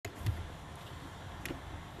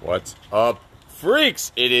What's up,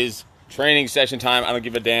 freaks? It is training session time. I don't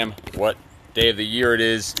give a damn what day of the year it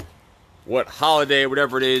is, what holiday,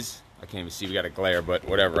 whatever it is. I can't even see, we got a glare, but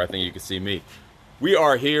whatever, I think you can see me. We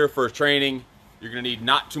are here for training. You're gonna need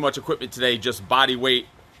not too much equipment today, just body weight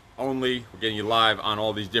only. We're getting you live on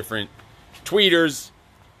all these different tweeters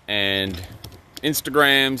and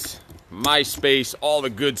Instagrams, MySpace, all the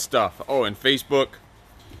good stuff. Oh, and Facebook.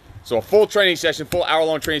 So a full training session, full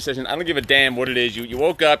hour-long training session. I don't give a damn what it is. You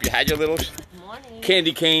woke up, you had your little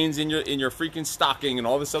candy canes in your freaking stocking and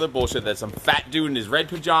all this other bullshit that some fat dude in his red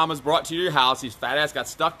pajamas brought to your house. His fat ass got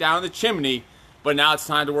stuck down in the chimney, but now it's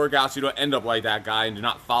time to work out so you don't end up like that guy, and do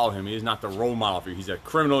not follow him. He is not the role model for you. He's a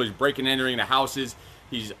criminal. He's breaking and entering the houses.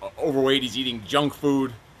 He's overweight. He's eating junk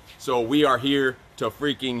food. So we are here to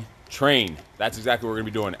freaking train. That's exactly what we're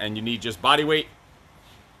going to be doing. And you need just body weight.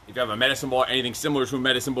 If you have a medicine ball, anything similar to a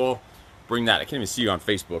medicine ball, bring that. I can't even see you on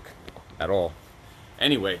Facebook at all.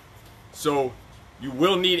 Anyway, so you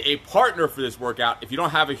will need a partner for this workout. If you don't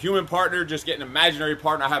have a human partner, just get an imaginary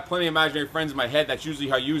partner. I have plenty of imaginary friends in my head. That's usually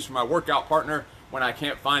how I use for my workout partner when I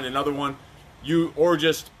can't find another one. You'll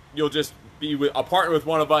just be with a partner with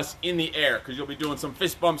one of us in the air, because you'll be doing some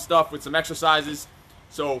fist bump stuff with some exercises.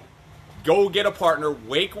 So go get a partner,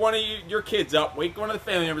 wake one of your kids up, wake one of the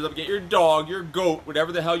family members up, get your dog, your goat,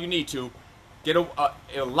 whatever the hell you need to. Get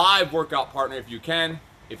a live workout partner if you can.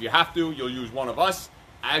 If you have to, you'll use one of us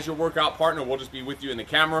as your workout partner. We'll just be with you in the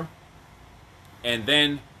camera. And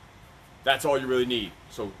then that's all you really need.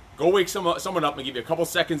 So go wake someone up and give you a couple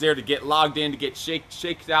seconds there to get logged in, to get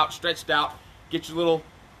shaked out, stretched out, get your little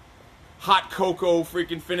hot cocoa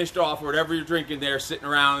freaking finished off, or whatever you're drinking there, sitting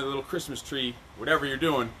around a little Christmas tree, whatever you're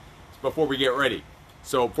doing, before we get ready.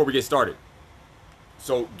 So before we get started.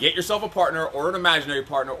 So get yourself a partner, or an imaginary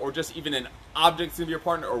partner, or just even an object to be your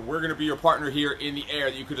partner, or we're going to be your partner here in the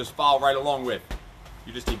air that you could just follow right along with.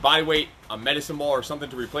 You just need body weight, a medicine ball or something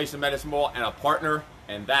to replace a medicine ball, and a partner,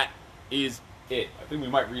 and that is it. I think we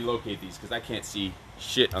might relocate these because I can't see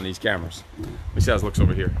shit on these cameras. Let me see how this looks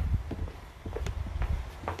over here.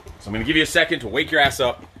 So I'm going to give you a second to wake your ass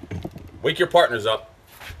up, wake your partners up.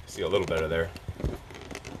 See a little better there.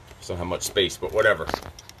 Just don't have much space, but whatever.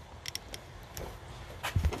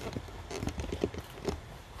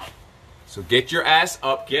 So get your ass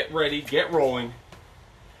up, get ready, get rolling.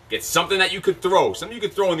 Get something that you could throw, something you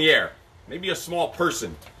could throw in the air. Maybe a small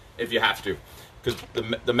person if you have to. Because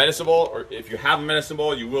the medicine ball, or if you have a medicine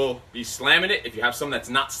ball, you will be slamming it. If you have something that's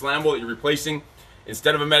not slammable that you're replacing,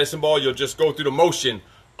 instead of a medicine ball, you'll just go through the motion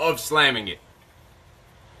of slamming it.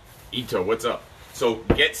 Ito, what's up? So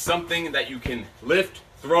get something that you can lift,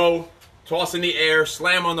 throw, toss in the air,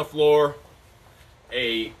 slam on the floor.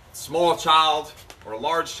 A small child, or a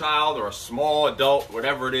large child, or a small adult,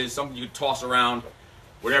 whatever it is, something you can toss around,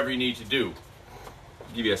 whatever you need to do.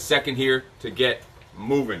 I'll give you a second here to get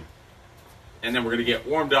moving. And then we're going to get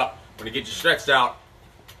warmed up. We're going to get you stretched out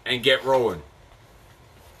and get rolling.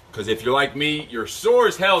 Because if you're like me, you're sore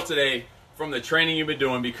as hell today from the training you've been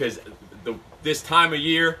doing, because this time of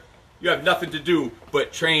year, you have nothing to do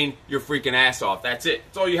but train your freaking ass off. That's it.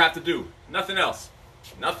 That's all you have to do. Nothing else.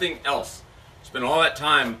 Nothing else. Spend all that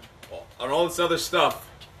time on all this other stuff,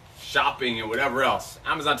 shopping and whatever else.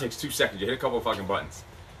 Amazon takes 2 seconds. You hit a couple of fucking buttons.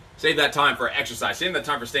 Save that time for exercise. Save that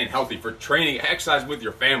time for staying healthy, for training, exercise with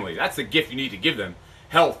your family. That's the gift you need to give them.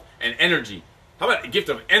 Health and energy. How about a gift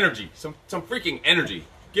of energy? Some freaking energy.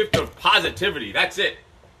 Gift of positivity. That's it.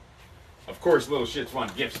 Of course, little shits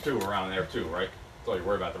want gifts too around there too, right? That's all you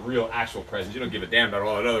worry about. The real, actual presents. You don't give a damn about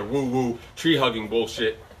all that other woo-woo, tree-hugging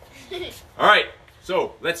bullshit. All right,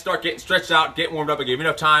 so let's start getting stretched out, getting warmed up. I gave you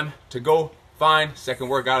enough time to go find second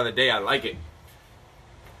workout of the day. I like it.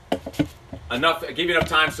 I gave you enough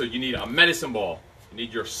time, so you need a medicine ball. You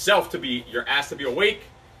need your ass to be awake,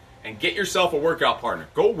 and get yourself a workout partner.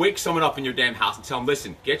 Go wake someone up in your damn house and tell them,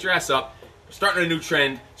 listen, get your ass up. We're starting a new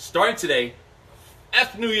trend, starting today.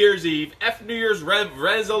 F New Year's Eve, F New Year's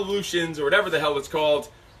resolutions, or whatever the hell it's called.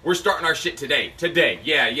 We're starting our shit today. Today.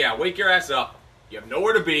 Yeah. Wake your ass up. You have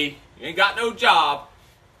nowhere to be. You ain't got no job.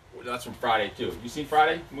 Well, that's from Friday, too. You seen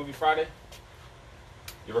Friday? The movie Friday?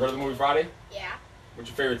 You ever heard of the movie Friday? Yeah. What's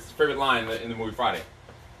your favorite line in the movie Friday?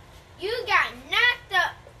 You got knocked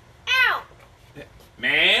out.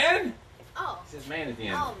 Man? Oh. It says man at the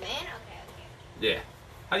end. Oh, man? Okay. Yeah.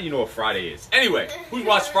 How do you know what Friday is? Anyway, who's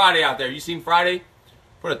watched Friday out there? You seen Friday?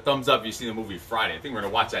 Put a thumbs up if you've seen the movie Friday. I think we're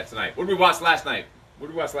going to watch that tonight. What did we watch last night?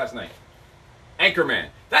 Anchorman.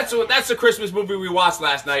 That's the Christmas movie we watched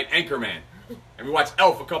last night, Anchorman. And we watched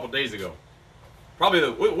Elf a couple days ago. Probably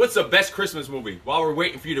what's the best Christmas movie? While we're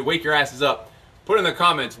waiting for you to wake your asses up, put in the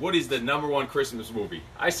comments, what is the #1 Christmas movie?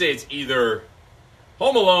 I say it's either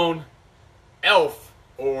Home Alone, Elf,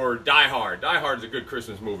 or Die Hard. Die Hard is a good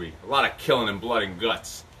Christmas movie. A lot of killing and blood and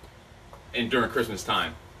guts during Christmas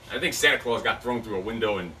time. I think Santa Claus got thrown through a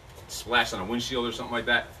window and splashed on a windshield or something like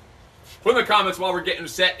that. Put in the comments while we're getting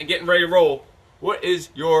set and getting ready to roll, what is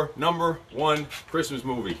your #1 Christmas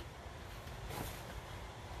movie?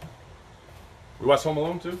 We watched Home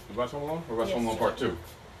Alone too? We watched Home Alone? Or we watched Home Alone Part 2?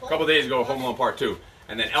 A couple days ago, Home Alone Part 2.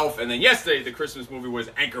 And then Elf. And then yesterday, the Christmas movie was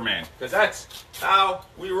Anchorman. Because that's how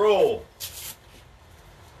we roll.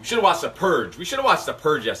 We should have watched The Purge. We should have watched The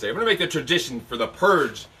Purge yesterday. I'm going to make the tradition for The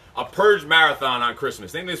Purge, a Purge marathon on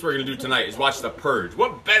Christmas. I think that's what we're going to do tonight is watch The Purge.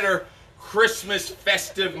 What better Christmas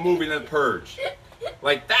festive movie than The Purge?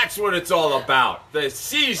 Like, that's what it's all about. The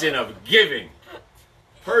season of giving.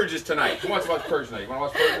 Purge is tonight. Who wants to watch Purge tonight? You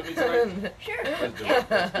want to watch Purge with me tonight? Sure. Let's do it.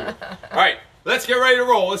 Let's do it. All right, let's get ready to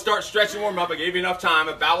roll. Let's start stretching, warm up. I gave you enough time.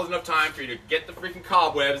 About was enough time for you to get the freaking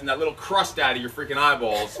cobwebs and that little crust out of your freaking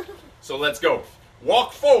eyeballs. So let's go.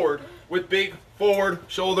 Walk forward with big forward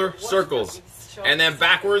shoulder circles. And then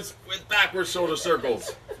backwards with backward shoulder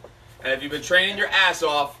circles. And if you've been training your ass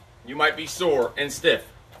off, you might be sore and stiff.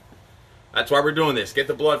 That's why we're doing this. Get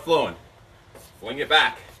the blood flowing. Fling it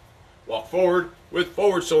back. Walk forward with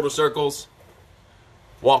forward shoulder circles.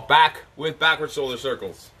 Walk back with backward shoulder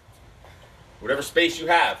circles. Whatever space you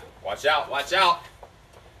have. Watch out, watch out.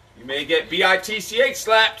 You may get BITCH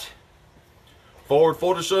slapped. Forward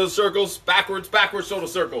shoulder circles. Backwards shoulder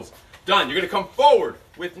circles. Done. You're going to come forward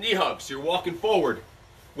with knee hugs. You're walking forward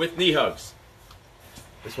with knee hugs.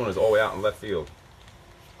 This one is all the way out in left field.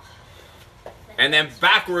 And then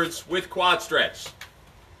backwards with quad stretch.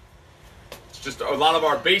 It's just a lot of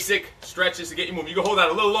our basic stretches to get you moving. You can hold that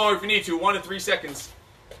a little longer if you need to, 1 to 3 seconds.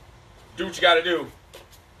 Do what you got to do.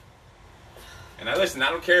 And now listen, I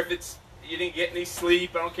don't care if you didn't get any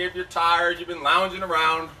sleep. I don't care if you're tired. You've been lounging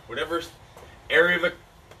around, whatever area of the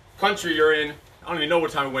country you're in. I don't even know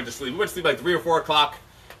what time we went to sleep. We went to sleep like 3 or 4 o'clock.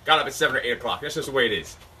 Got up at 7 or 8 o'clock. That's just the way it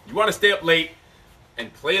is. You want to stay up late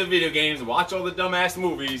and play the video games and watch all the dumbass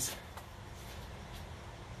movies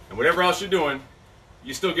and whatever else you're doing,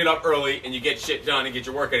 you still get up early and you get shit done and get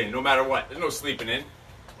your workout in no matter what. There's no sleeping in.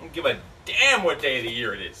 I don't give a damn what day of the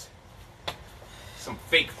year it is. Some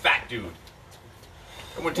fake fat dude.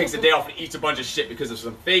 Everyone takes a day off and eats a bunch of shit because of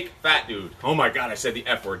some fake fat dude. Oh my God, I said the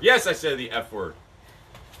F word. Yes, I said the F word.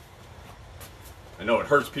 I know it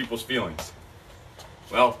hurts people's feelings.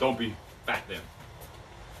 Well, don't be fat then.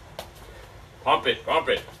 Pump it, pump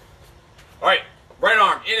it. All right, right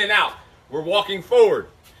arm in and out. We're walking forward.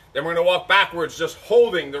 Then we're going to walk backwards, just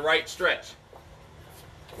holding the right stretch.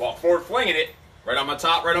 Walk forward, flinging it. Right on my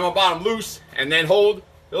top, right on my bottom, loose. And then hold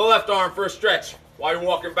the left arm for a stretch while you're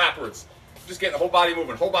walking backwards. Just getting the whole body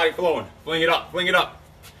moving, whole body flowing. Fling it up, fling it up.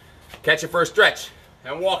 Catch it for a stretch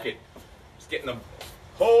and walk it. Just getting the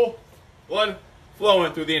whole blood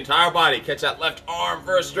flowing through the entire body. Catch that left arm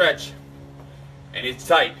for a stretch. And it's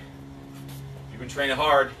tight. If you've been training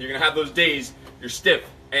hard, you're going to have those days you're stiff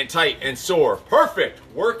and tight and sore. Perfect.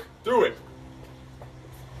 Work through it.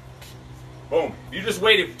 Boom. If you just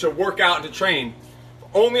waited to work out and to train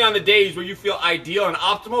only on the days where you feel ideal and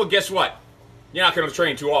optimal, guess what? You're not going to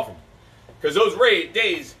train too often. Because those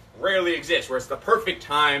days rarely exist, where it's the perfect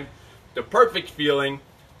time, the perfect feeling,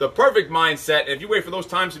 the perfect mindset. And if you wait for those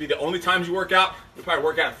times to be the only times you work out, you'll probably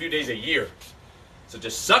work out a few days a year. So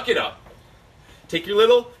just suck it up. Take your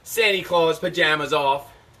little Santa Claus pajamas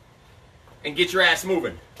off and get your ass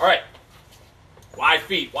moving. All right. Wide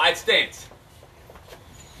feet, wide stance.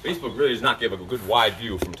 Facebook really does not give a good wide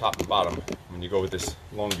view from top to bottom when you go with this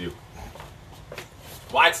long view.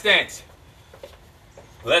 Wide stance.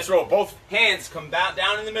 Let's roll. Both hands come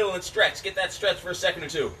down in the middle and stretch. Get that stretch for a second or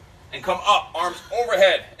two. And come up, arms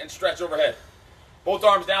overhead and stretch overhead. Both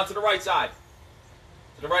arms down to the right side,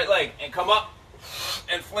 to the right leg, and come up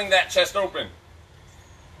and fling that chest open.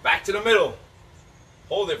 Back to the middle.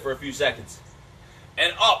 Hold it for a few seconds.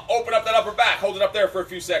 And up. Open up that upper back. Hold it up there for a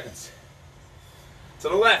few seconds. To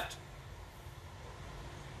the left.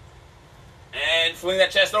 And fling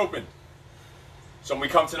that chest open. So when we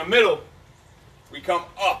come to the middle, we come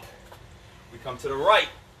up. We come to the right.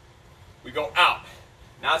 We go out.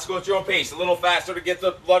 Now let's go at your own pace. A little faster to get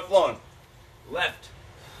the blood flowing. Left.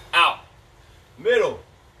 Out. Middle.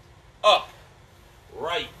 Up.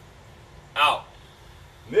 Right. Out.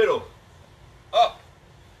 Middle. Up.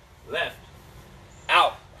 Left.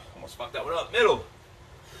 Out. Almost fucked that one up. Middle.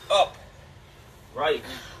 Up. Right.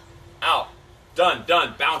 Out. Done.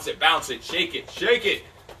 Done. Bounce it. Bounce it. Shake it. Shake it.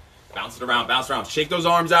 Bounce it around. Bounce around. Shake those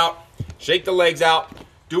arms out. Shake the legs out.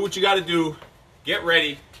 Do what you got to do. Get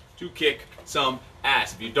ready to kick some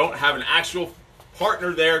ass. If you don't have an actual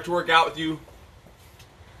partner there to work out with you,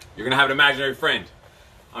 you're going to have an imaginary friend.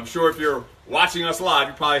 I'm sure if you're watching us live,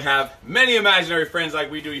 you probably have many imaginary friends like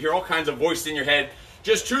we do. You hear all kinds of voices in your head.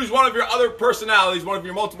 Just choose one of your other personalities, one of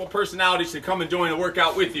your multiple personalities to come and join the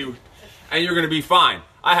workout with you, and you're going to be fine.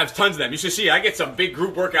 I have tons of them. You should see, I get some big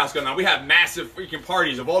group workouts going on. We have massive freaking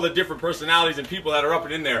parties of all the different personalities and people that are up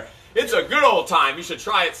and in there. It's a good old time. You should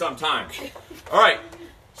try it sometime. All right,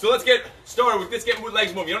 so let's get started with this. Get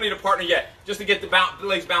legs moving. You don't need a partner yet, just to get the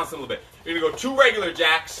legs bouncing a little bit. You're going to go 2 regular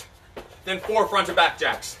jacks, then 4 front to back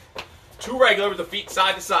jacks. 2 regular with the feet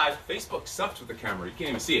side to side. Facebook sucks with the camera. You can't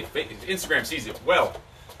even see it. Instagram sees it well.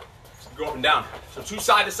 Go up and down. So 2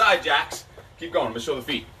 side to side jacks. Keep going. I'm going to show the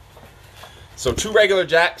feet. So 2 regular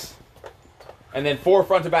jacks, and then 4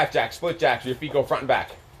 front to back jacks, split jacks. Your feet go front and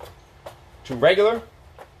back. 2 regular,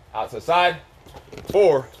 out to the side.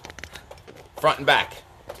 4 front and back.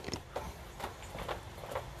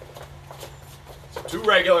 So 2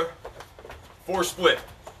 regular, 4 split.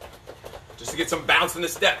 Just to get some bounce in the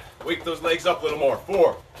step. Wake those legs up a little more.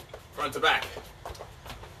 4 front to back.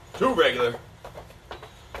 2 regular,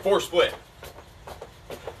 4 split.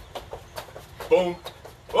 Boom,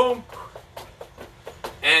 boom.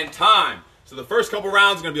 And time. So the first couple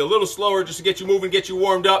rounds are going to be a little slower just to get you moving, get you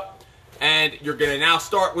warmed up. And you're going to now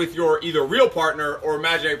start with your either real partner or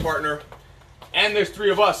imaginary partner. And there's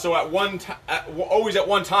 3 of us. So always at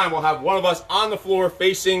one time, we'll have one of us on the floor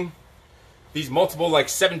facing these multiple, like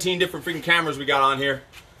 17 different freaking cameras we got on here.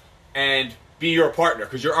 And be your partner.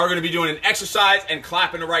 Because you're going to be doing an exercise and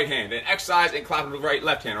clapping the right hand. An exercise and clapping the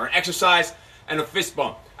left hand. Or an exercise and a fist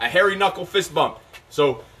bump. A hairy knuckle fist bump.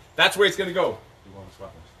 So that's where it's going to go.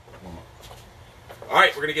 All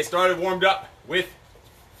right, we're going to get started, warmed up with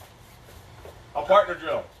a partner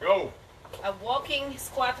drill. Go. A walking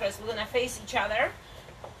squat thrust. We're going to face each other.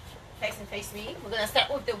 Face me. We're going to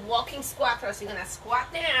start with the walking squat thrust. You're going to squat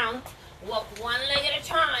down, walk one leg at a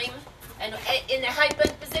time, and in the high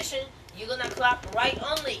plank position, you're going to clap right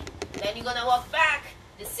only. Then you're going to walk back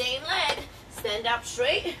the same leg, stand up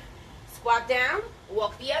straight, squat down,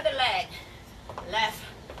 walk the other leg. Left,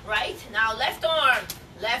 right. Now left arm,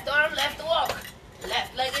 left walk.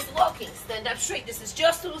 Left leg is walking. Stand up straight. This is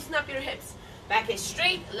just to loosen up your hips. Back is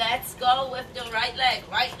straight. Let's go with the right leg.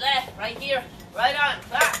 Right left. Right here. Right arm.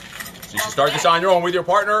 Back. So you can start this on your own with your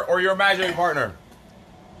partner or your imaginary partner.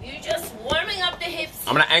 You're just warming up the hips.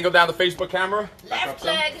 I'm going to angle down the Facebook camera. Left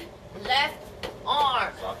leg. Left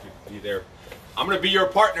arm. So I'll keep you there. I'm going to be your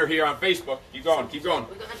partner here on Facebook. Keep going. Keep going.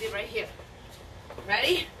 We're going to be right here.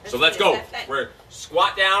 Ready? So let's go. We're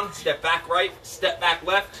squat down. Step back right. Step back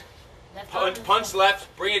left. Punch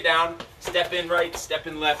left, bring it down, step in right, step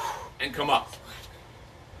in left, and come up.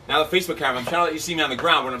 Now the Facebook camera, I'm trying to let you see me on the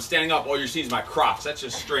ground. When I'm standing up, all you're seeing is my crotch. That's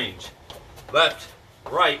just strange. Left,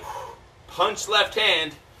 right, punch left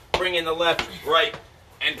hand, bring in the left, right,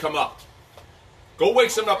 and come up. Go wake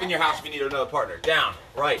someone up in your house if you need another partner. Down,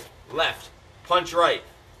 right, left, punch right,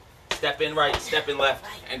 step in right, step in left,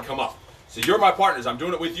 and come up. So you're my partners. I'm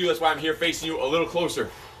doing it with you. That's why I'm here facing you a little closer.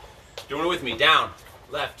 Doing it with me. Down,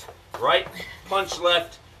 left, right, punch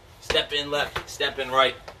left, step in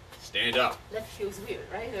right, stand up. Left feels weird,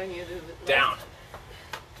 right? When you do the down.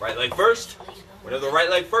 Right leg first. Whenever the right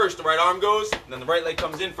leg first, the right arm goes, and then the right leg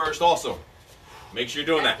comes in first also. Make sure you're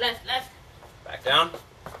doing that. Left. Back down.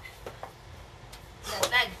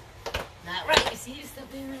 Left leg. Not right. You see, you step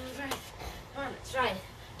in right. Come on, let's try it.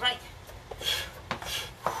 Right.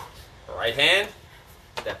 Right hand,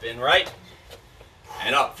 step in right,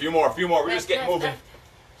 and up. A few more. We're just getting moving. Left.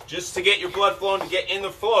 Just to get your blood flowing, to get in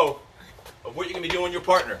the flow of what you're going to be doing with your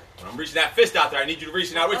partner. When I'm reaching that fist out there, I need you to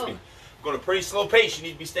reach it out with me. I'm going at a pretty slow pace. You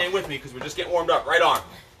need to be staying with me because we're just getting warmed up. Right arm.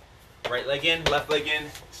 Right leg in, left leg in,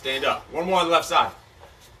 stand up. One more on the left side.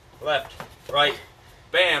 Left, right,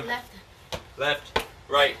 bam. Left,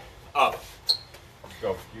 right, up.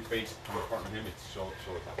 Go. You face your partner, him. It's shoulder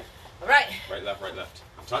tap. All right. Right, left, right, left.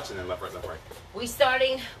 I'm touching and left, right, left, right. We're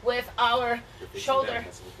starting with our shoulder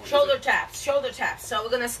taps. So we're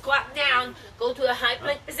going to squat down, go to a high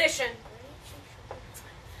plank position.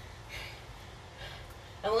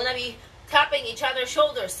 And we're going to be tapping each other's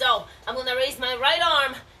shoulders. So I'm going to raise my right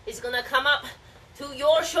arm. It's going to come up to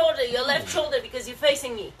your shoulder, your left shoulder, because you're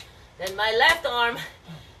facing me. Then my left arm,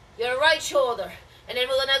 your right shoulder. And then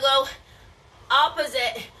we're going to go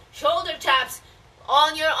opposite shoulder taps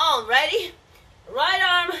on your own. Ready? Right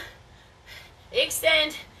arm,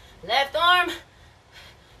 extend, left arm,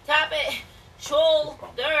 tap it,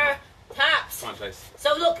 shoulder taps. Come on, Chase.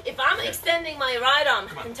 So look, if I'm extending my right arm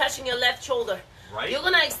and touching your left shoulder, you're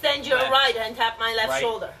going to extend your right and tap my left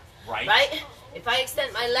shoulder. Right? If I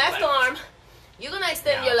extend my left arm, you're going to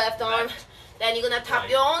extend your left arm, then you're going to tap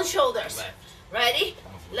your own shoulders. Ready?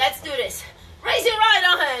 Let's do this. Raise your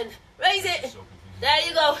right hand. Raise it. There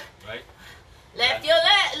you go. Right. Lift your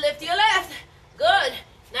left. Lift your left. Good.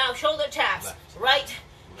 Now shoulder taps. Left. Right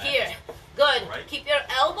Left. here. Good. Right. Keep your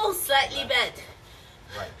elbows slightly Left. bent.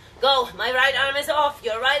 Right. Go. My right arm is off.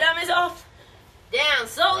 Your right arm is off. Down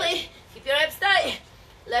slowly. Right. Keep your hips tight.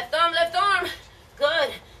 Left arm, left arm.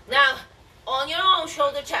 Good. Now, on your own,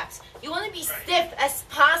 shoulder taps. You want to be stiff as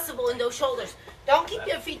possible in those shoulders. Don't keep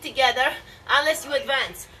your feet together unless you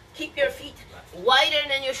advance. Keep your feet wider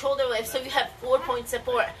than your shoulder width so you have 4-point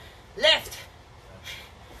support. Left.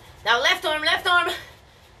 Now left arm, left arm.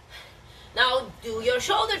 Now do your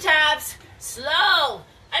shoulder taps. Slow.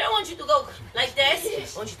 I don't want you to go like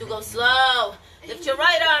this. I want you to go slow. Lift your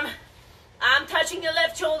right arm. I'm touching your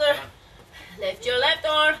left shoulder. Lift your left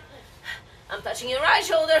arm. I'm touching your right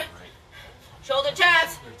shoulder. Shoulder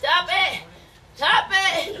taps. Tap it. Tap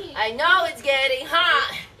it. I know it's getting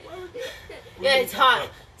hot. Yeah, it's hot.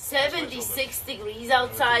 76 degrees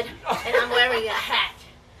outside, and I'm wearing a hat.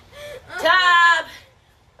 Tap.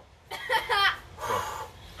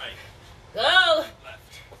 Go.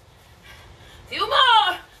 Few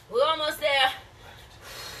more. We're almost there.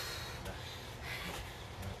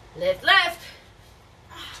 Lift left.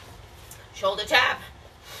 Shoulder tap.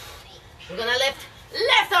 We're gonna lift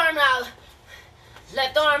left arm now.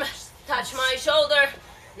 Left arm, touch my shoulder.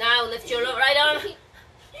 Now lift your right arm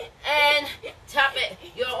and tap it.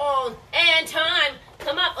 Your own. And time.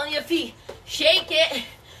 Come up on your feet. Shake it.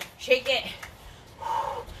 Shake it.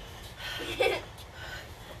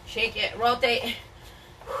 Shake it. Rotate.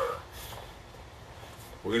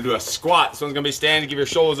 We're gonna do a squat. This one's gonna be standing. Give your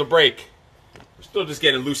shoulders a break. We're still just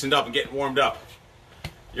getting loosened up and getting warmed up.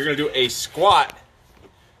 You're gonna do a squat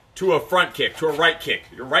to a front kick, to a right kick.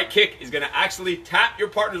 Your right kick is gonna actually tap your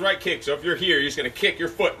partner's right kick. So if you're here, you're just gonna kick your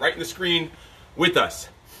foot right in the screen with us.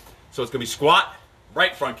 So it's gonna be squat,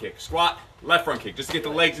 right front kick, squat, left front kick. Just to get the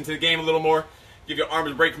legs into the game a little more. Give your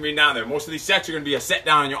arms a break from being down there. Most of these sets are gonna be a set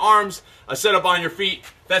down on your arms, a set up on your feet.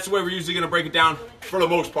 That's the way we're usually gonna break it down for the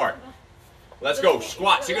most part. Let's go,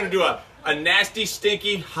 squats. You're gonna do a nasty,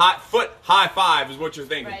 stinky, hot foot high five is what you're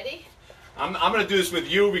thinking. Ready? I'm going to do this with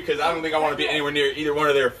you because I don't think I want to be anywhere near either one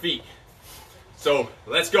of their feet. So,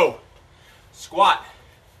 let's go. Squat,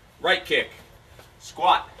 right kick,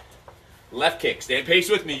 squat, left kick. Stay in pace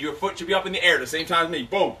with me. Your foot should be up in the air at the same time as me.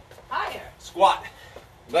 Boom. Higher. Squat,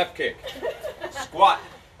 left kick, squat,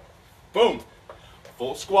 boom.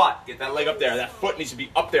 Full squat. Get that leg up there. That foot needs to be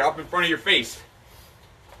up there, up in front of your face.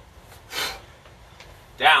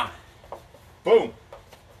 Down. Boom.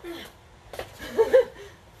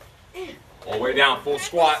 All the way down, full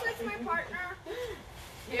squat. Switch my partner.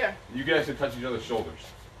 Here. You guys should touch each other's shoulders.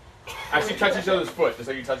 Actually, touch each other's foot, just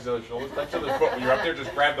like you touch each other's shoulders. Touch each other's foot when you're up there.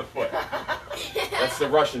 Just grab the foot. That's the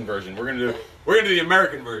Russian version. We're gonna do the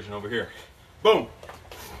American version over here. Boom,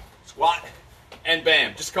 squat, and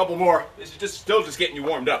bam. Just a couple more. This is still just getting you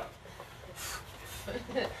warmed up.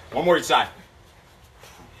 One more each side.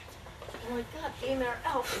 Oh my God, Gamer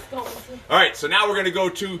Elf is going to. All right, so now we're gonna go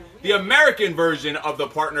to the American version of the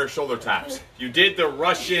partner shoulder taps. You did the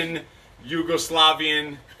Russian,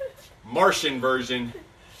 Yugoslavian, Martian version.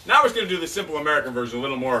 Now we're just gonna do the simple American version, a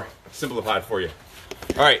little more simplified for you.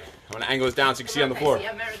 All right, I'm gonna angle this down so you can see on the floor.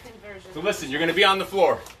 The American version. So listen, you're gonna be on the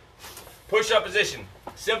floor. Push-up position,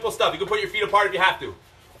 simple stuff. You can put your feet apart if you have to.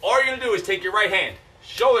 All you're gonna do is take your right hand,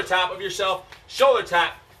 shoulder tap of yourself, shoulder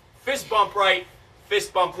tap, fist bump right,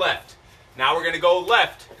 fist bump left. Now we're gonna go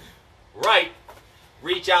left, right,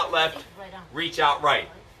 reach out left, reach out right.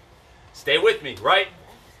 Stay with me, right,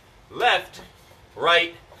 left,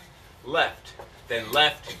 right, left. Then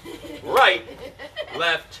left, right,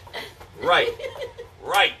 left, right,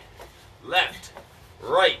 right, left,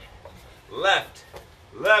 right, left,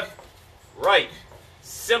 left, right.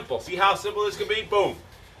 Simple. See how simple this can be? Boom.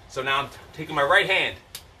 So now I'm taking my right hand,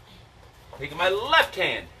 taking my left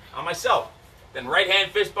hand on myself. Then right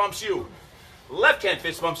hand fist bumps you. Left hand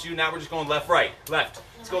fist bumps you. Now we're just going left, right, left.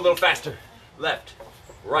 Let's go a little faster. Left,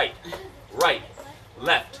 right, right,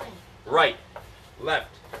 left, right,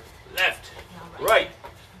 left, left, right,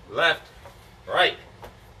 left, right,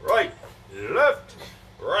 right, left,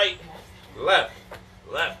 right, left,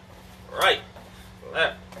 left, right,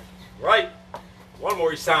 left, right. One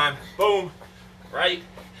more each time. Boom. Right,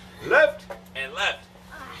 left, and left.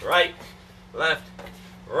 Right, left,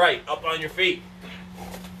 right. Up on your feet.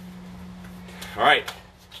 All right.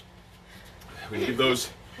 We give those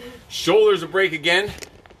shoulders a break again.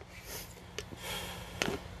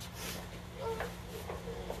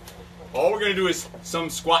 All we're going to do is some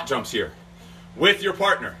squat jumps here with your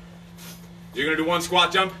partner. You're going to do one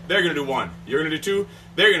squat jump, they're going to do one. You're going to do two,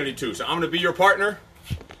 they're going to do two. So I'm going to be your partner.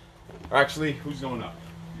 Or actually, who's going up?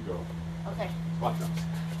 You go. Okay. Squat jumps.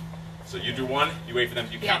 So you do one, you wait for them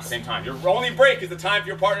to count at the same time. Your only break is the time for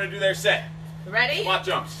your partner to do their set. Ready? Squat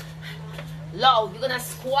jumps. Low. You're gonna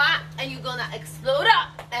squat and you're gonna explode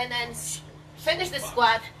up and then finish the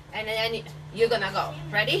squat and then you're gonna go.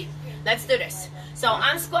 Ready? Let's do this. So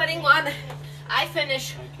I'm squatting one. I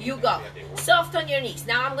finish. You go. Soft on your knees.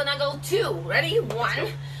 Now I'm gonna go two. Ready? 1,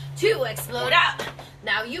 2. Explode up.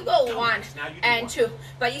 Now you go 1 and 2.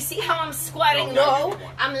 But you see how I'm squatting low?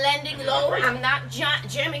 I'm landing low. I'm not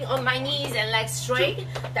jamming on my knees and legs straight.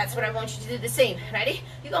 That's what I want you to do the same. Ready?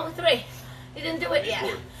 You're going 3. You didn't do it yet.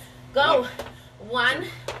 Go. 1,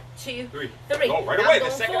 2, 3. Go right away. The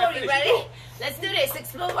second I 4. finish, You ready? go. Let's do this.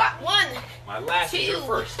 Explode up. 1, My last 2, is your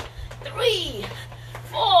first. 3,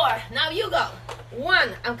 4. Now you go. 1.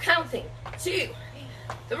 I'm counting. 2,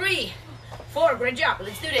 3, 4. Great job.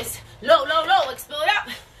 Let's do this. Low, low, low. Explode up.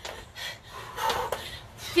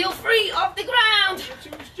 Feel free off the ground.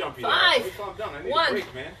 You're too jumpy 5, there. Calm down. I need 1, a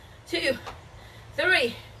break, man. 2,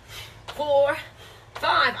 3, 4,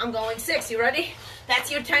 5. I'm going 6. You ready? That's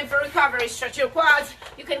your time for recovery. Stretch your quads.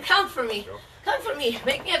 You can count for me. Count for me.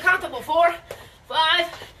 Make me accountable. 4, 5,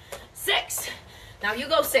 6. Now you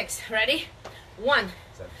go 6. Ready? 1,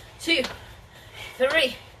 2,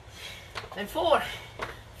 3, and 4,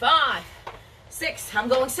 5, 6. I'm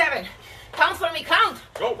going 7. Count for me. Count.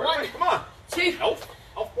 Go, right away. Come on. 2, Elf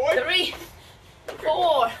boy. 3,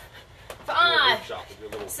 4, 5,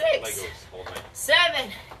 6,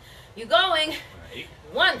 7. You going?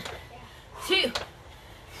 1, 2,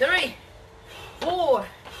 3, 4,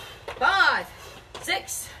 5,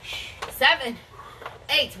 6, 7,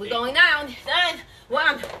 8. We're going down. 9.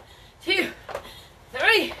 1, 2,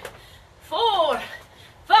 3, 4,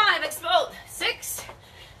 5. Explode. 6,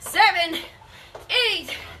 7,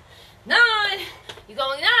 8, 9. You're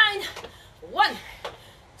going 9. 1,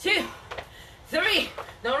 2, 3.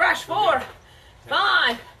 No rush. 4,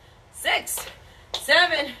 5, 6,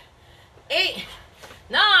 7, 8,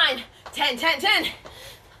 9, 10, 10, 10.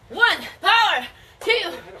 1. Power. 2,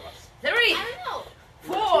 3,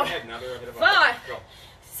 4, 5,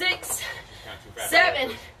 6,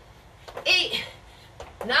 7, 8,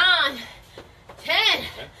 9, 10.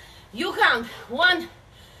 You count. 1,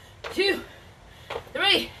 2,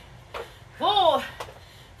 3, 4,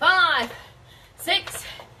 5, 6,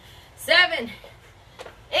 7,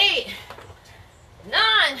 8,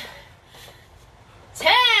 9,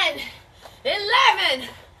 10, 11.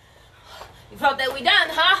 You thought that we done,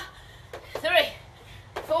 huh? 3,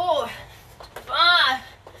 4, 5,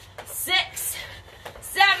 6,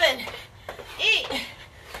 7, 8,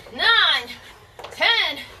 9, 10,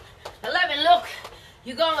 11. Look,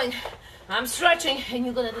 you're going. I'm stretching, and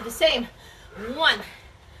you're gonna do the same. 1,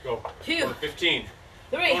 Go. 2, Going to 15.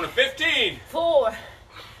 3, Going to 15. 4,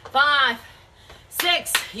 5,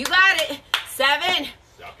 6. You got it. 7,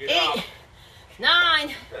 Suck it 8, up.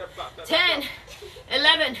 9, 10,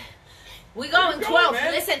 11. We going 12.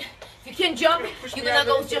 man. Listen, if you can jump, Push you're me gonna out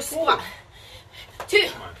go of just the pool. squat. 2,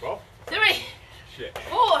 Come on, 12. 3, Shit.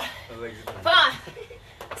 4, My legs are done.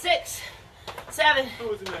 5, 6, 7,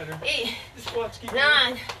 What does it matter? 8, The squats keep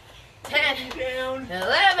 9, 10, you down.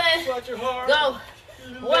 11. Squats are hard. Go.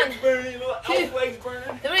 Little 1, legs burning, little 2, elf legs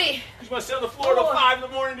burning. 3, You want to sit on the floor till 4, 5 in the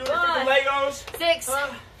morning doing freaking 5, Legos? 6,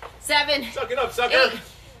 Huh? 7, Suck it up, sucker. 8,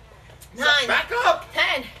 9, Back up.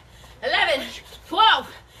 10, 11, 12.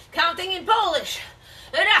 Counting in Polish.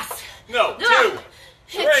 Raz. No, Dwa. 2,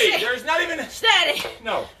 3. Trzy. There's not even. Cztery.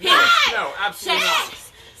 No. Pięć. No, absolutely not.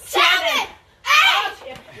 7, 8, 8,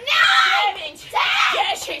 9, 9, 10,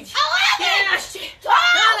 10, 11, 11, 12,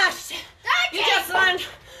 12. You just learned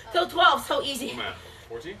till 12, so easy. Come on.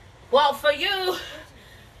 14. Well, for you.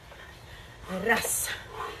 Raz,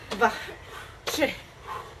 2, 3, 4, 5,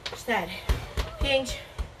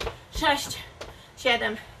 6,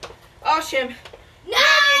 7, 8, 9,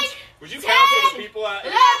 Would you count to the people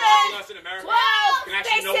watching 11, us in America 12. can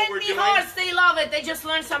actually They know what send we're me doing? hearts. They love it. They just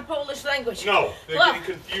learned some Polish language. No, they're 12,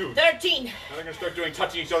 getting confused. 13, Now they're going to start doing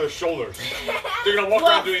touching each other's shoulders. They're going to walk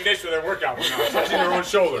around doing this with their workout now, touching their own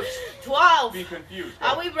shoulders. 12. Be confused.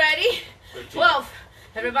 Are we ready? 13. 12.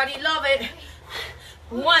 Everybody love it.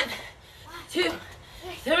 1, 2,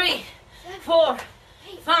 3, 4,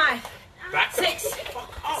 5, Back the 6,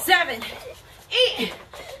 fuck up. 7, 8,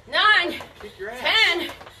 9, Kick your ass. 10,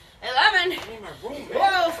 11, In my room, man.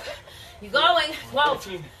 12. You going? 12.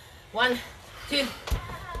 13. 1, 2,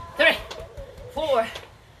 3, 4,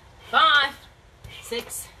 5,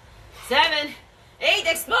 6, 7, 8.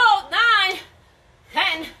 Explode. 9,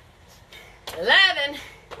 10, 11,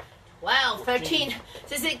 12, 13.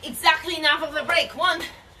 This is exactly enough of a break. 1,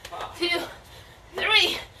 2,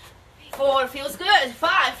 3, 4, feels good.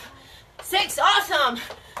 5, 6, awesome.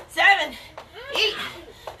 7, 8,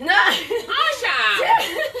 9, Awesome.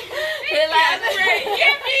 11,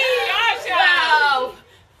 Yippee! Awesome.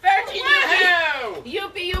 12, 13, Woohoo!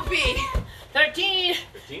 UP, 13,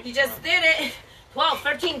 15? you just did it. 12,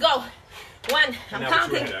 13, go. 1, I'm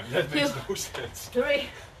counting. That makes 2, no sense. 3,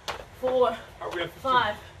 4, How are we at 15?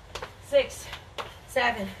 5, 6,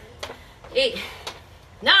 7, 8,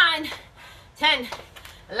 9, 10,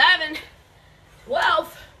 11,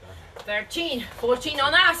 12, 13, 14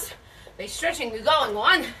 on us. They're stretching, we're going.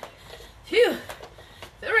 1, 2,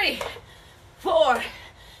 3, 4,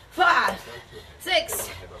 5, 6,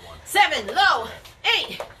 7, low,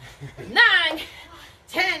 8, 9,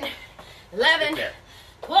 10, 11, Hands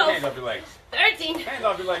 12, off your legs. 13, Hands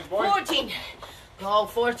off your legs, boy. 14. Go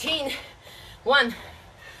 14. 1,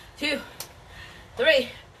 2, 3,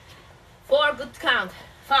 4. Good count.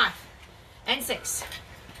 5 and 6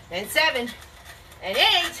 and 7 and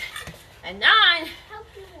 8 and 9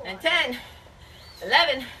 and 10,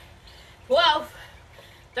 11, 12,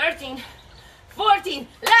 13, 14.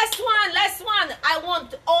 Last one, last one. I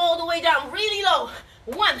want all the way down, really low.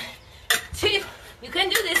 1, 2. You can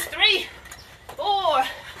do this. 3, 4,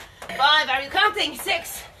 5. Are you counting?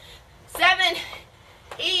 6, 7,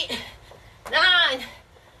 8, 9,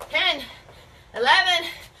 10, 11,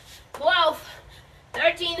 12,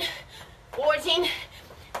 13, 14,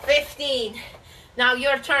 15. Now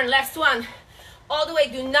your turn. Last one. All the way.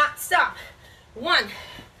 Do not stop. 1,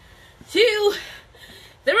 2,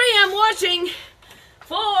 3. I'm watching.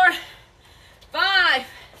 4, 5,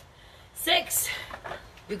 6.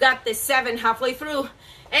 You got this. 7. Halfway through.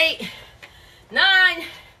 8, 9,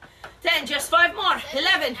 10. Just 5 more.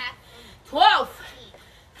 11, 12,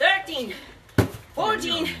 13,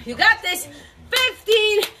 14. You got this.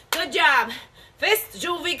 15. Good job. Fist,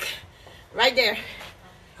 Juvik. Right there.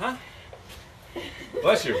 Huh?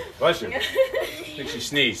 Bless you. Bless you. I think she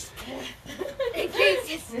sneezed.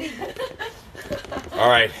 All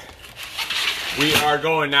right. We are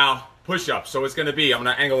going now push-ups. So it's going to be, I'm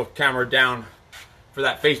going to angle the camera down for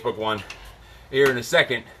that Facebook one here in a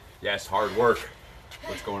second. Yes, hard work.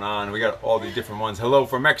 What's going on? We got all these different ones. Hello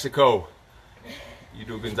from Mexico.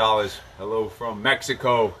 Yudu Gonzalez. Hello from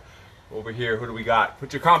Mexico. Over here, who do we got?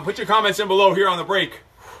 Put your comments in below here on the break.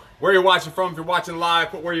 Where you're watching from. If you're watching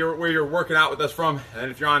live, put where you're working out with us from.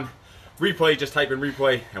 And if you're on replay, just type in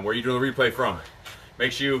replay and where you're doing the replay from.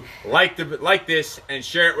 Make sure you like this and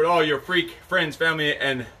share it with all your freak friends, family,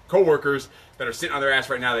 and co-workers that are sitting on their ass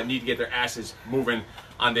right now that need to get their asses moving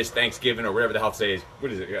on this Thanksgiving or whatever the hell today is.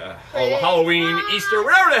 What is it? Halloween, Easter,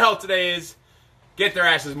 whatever the hell today is. Get their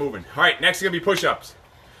asses moving. All right, next is going to be push-ups.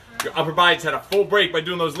 Your upper body's had a full break by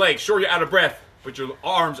doing those legs. Sure, you're out of breath, but your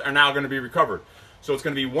arms are now going to be recovered. So it's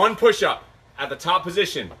going to be 1 push-up at the top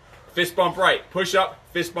position. Fist bump right, push-up,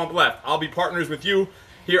 fist bump left. I'll be partners with you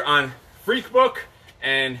here on Freakbook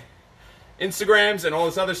and Instagrams and all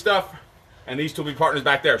this other stuff. And these two will be partners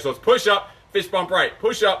back there. So it's push-up, fist bump right,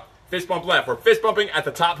 push-up, fist bump left. We're fist bumping at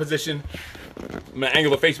the top position. I'm going to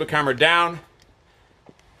angle the Facebook camera down.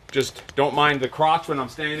 Just don't mind the crotch when I'm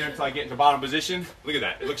standing there until I get into bottom position. Look at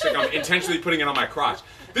that. It looks like I'm intentionally putting it on my crotch.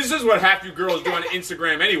 This is what half you girls do on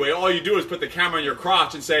Instagram anyway. All you do is put the camera on your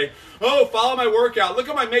crotch and say, oh, follow my workout. Look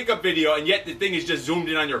at my makeup video. And yet the thing is just zoomed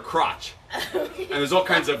in on your crotch. And there's all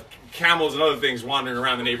kinds of camels and other things wandering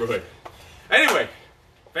around the neighborhood. Anyway,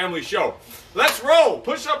 family show. Let's roll.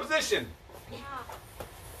 Push-up position.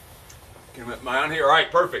 Am I on here? All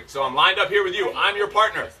right, perfect. So I'm lined up here with you. I'm your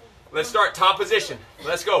partner. Let's start top position.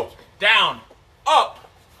 Let's go. Down, up,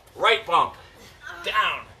 right bump.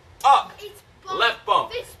 Down, up, left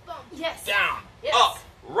bump. Yes. Down, Yes. up,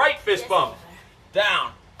 right fist bump.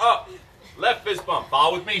 Down, up, left fist bump.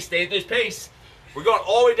 Follow with me. Stay at this pace. We're going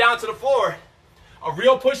all the way down to the floor. A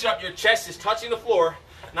real push-up, your chest is touching the floor.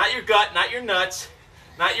 Not your gut, not your nuts,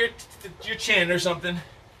 not your chin or something.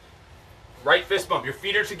 Right fist bump. Your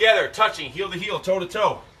feet are together, touching, heel to heel, toe to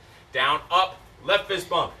toe. Down, up, left fist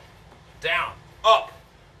bump. Down, up,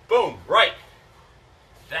 boom, right.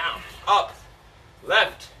 Down, up,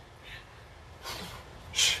 left.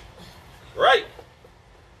 Right.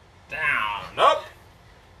 Down, up,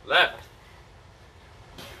 left.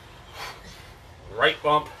 Right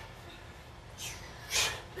bump.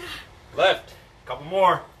 Left. Couple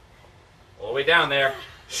more. All the way down there.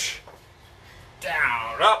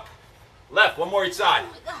 Down, up, left. One more each side.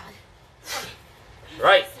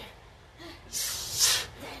 Right.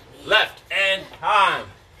 Left and time.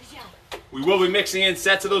 We will be mixing in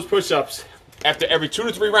sets of those push-ups. After every 2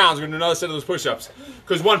 to 3 rounds, we're going to do another set of those push-ups.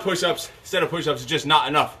 Because one set of push-ups is just not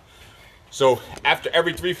enough. So after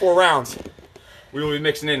every 3-4 rounds, we will be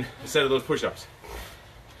mixing in a set of those push-ups.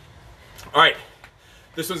 All right,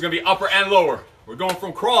 this one's gonna be upper and lower. We're going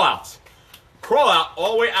from crawl outs. Crawl out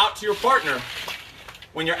all the way out to your partner.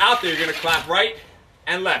 When you're out there, you're gonna clap right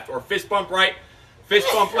and left, or fist bump right, fist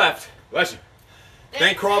bump left. Bless you.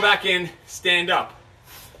 Then crawl back in, stand up.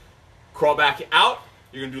 Crawl back out,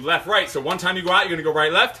 you're gonna do left, right. So one time you go out, you're gonna go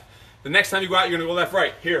right, left. The next time you go out, you're gonna go left,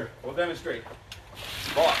 right. Here, we'll demonstrate.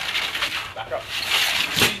 Crawl out, back up.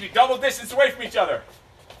 You need to be double distance away from each other.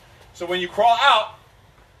 So when you crawl out,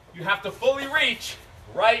 you have to fully reach,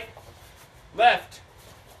 right, left,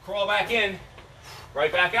 crawl back in,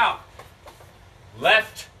 right back out.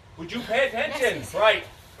 Left, would you pay attention? Right,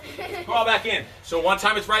 crawl back in. So one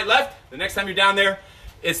time it's right, left. The next time you're down there,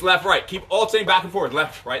 it's left, right. Keep alternating back and forth.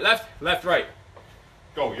 Left, right, right.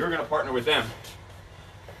 Go, you're gonna partner with them.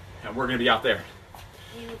 And we're gonna be out there.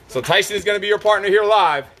 So Tyson is gonna be your partner here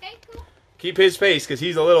live. Okay, cool. Keep his pace, because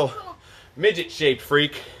he's a little midget-shaped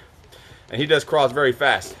freak. And he does crawls very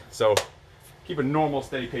fast. So keep a normal,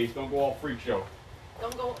 steady pace. Don't go all freak show.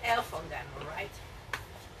 Don't go elf on them, all right?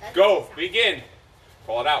 Go, begin.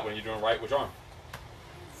 Call it out when you're doing right. Which arm?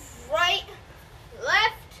 Right,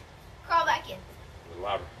 left, crawl back in. A little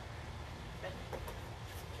louder.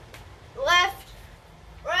 Left,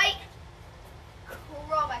 right,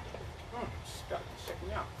 crawl back in. Stop. Check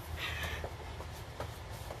me out.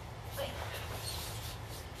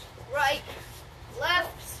 Right,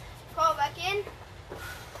 left, crawl back in.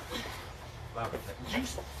 Louder. Would you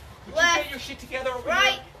Left, get your shit together over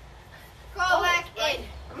right, here? crawl back in.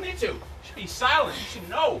 I don't need to. You should be silent. You should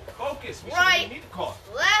know. Focus. We Right. shouldn't need to call.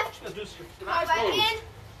 Left, Just do some crawl eyes back closed. in.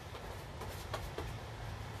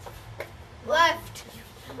 Left,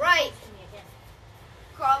 right,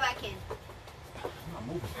 crawl back in. I'm not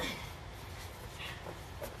moving.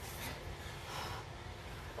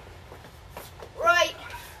 Right,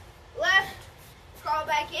 left, crawl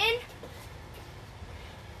back in.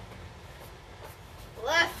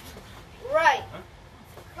 Left, right, Huh?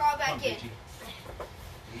 crawl Come on, back in. bitchy.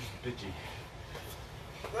 Bitchy.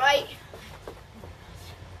 Right,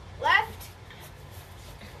 left,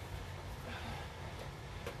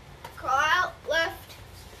 crawl out, left,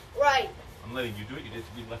 right. I'm letting you do it. You did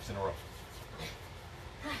 3 lefts in a row.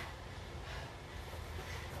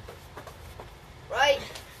 Right,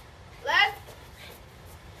 left,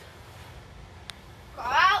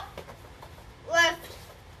 crawl out, left,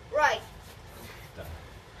 right.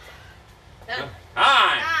 Time.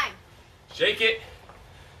 Time. Shake it.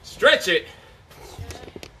 Stretch it.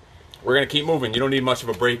 We're going to keep moving. You don't need much of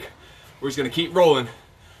a break. We're just going to keep rolling.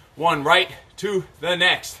 One right to the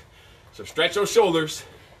next. So stretch those shoulders.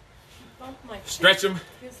 Stretch them.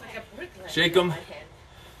 Feels like a brick Shake them.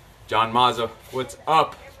 John Mazza, what's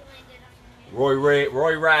up? Roy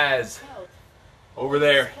Raz. Over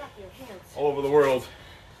there. All over the world.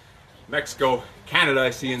 Mexico, Canada, I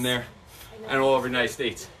see in there. And all over the United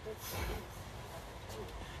States.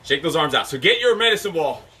 Shake those arms out. So get your medicine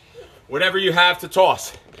ball. Whatever you have to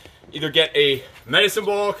toss. Either get a medicine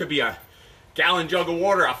ball, could be a gallon jug of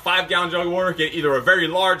water, a 5-gallon jug of water. Get either a very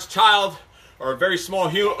large child or a very small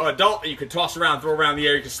adult that you can toss around, throw around the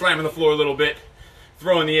air. You can slam on the floor a little bit,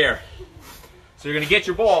 throw in the air. So you're going to get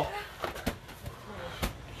your ball.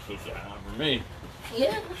 Not for me.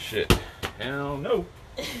 Yeah. Shit. Hell no.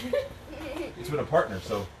 It's with a partner,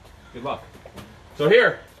 so good luck. So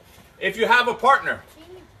here, if you have a partner,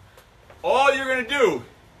 all you're going to do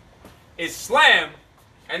is slam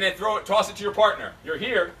and then toss it to your partner. You're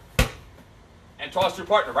here and toss to your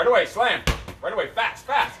partner. Right away, slam. Right away, fast.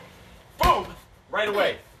 Boom, right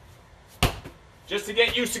away. Just to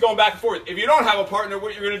get used to going back and forth. If you don't have a partner,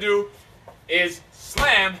 what you're going to do is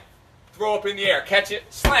slam, throw up in the air. Catch it,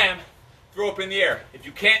 slam, throw up in the air. If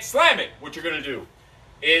you can't slam it, what you're going to do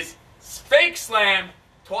is fake slam,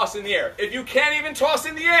 toss in the air. If you can't even toss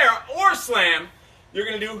in the air or slam, you're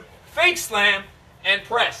going to do fake slam and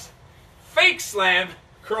press. Fake slam,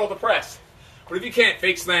 curl to press. But if you can't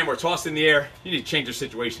fake slam or toss in the air, you need to change your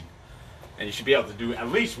situation. And you should be able to do at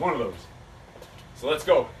least one of those. So let's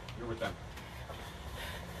go. You're with them.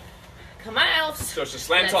 Come on, elves. So it's just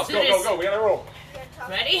slam, Let's toss. do Go. this. We gotta roll.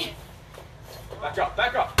 Ready?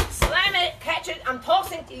 Back up. Slam it, catch it. I'm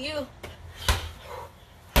tossing to you.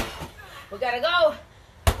 We gotta go.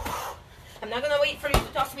 I'm not gonna wait for you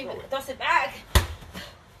to toss me, toss it back.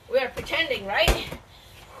 We are pretending, right?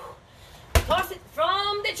 Toss it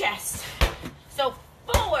from the chest. So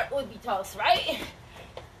forward would be toss, right?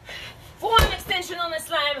 Forearm extension on the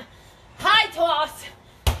slam. High toss.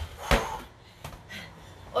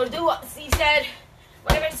 Or do what C said.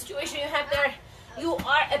 Whatever situation you have there, you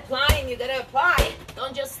are applying. You gotta apply.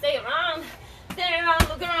 Don't just stay around. Stay around,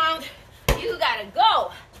 look around. You gotta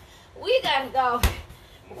gotta go.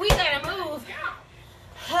 We gotta move.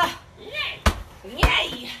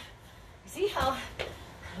 Yay! See how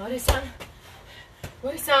what is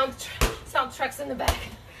soundtracks in the back.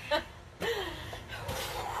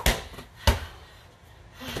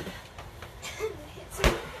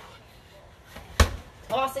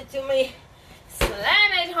 Toss it to me.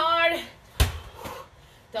 Slam it hard.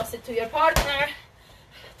 Toss it to your partner.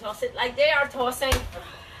 Toss it like they are tossing.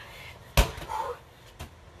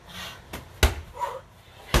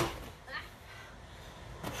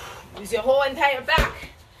 Use your whole entire back.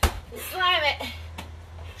 Slam it.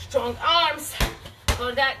 Strong arms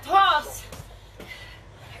for that toss.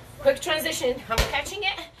 Quick transition. I'm catching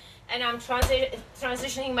it and I'm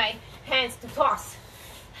transitioning my hands to toss.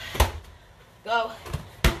 Go.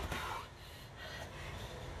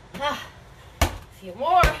 A few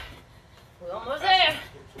more. We're almost there.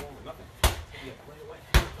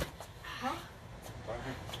 Huh?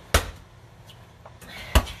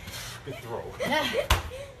 Good throw.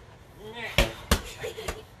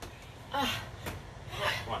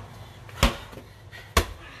 1.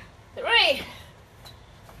 3.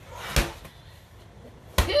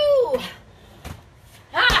 2.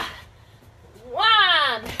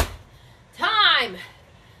 1.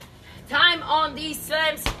 Time on these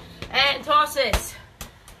slams and tosses.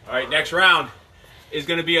 All right, next round is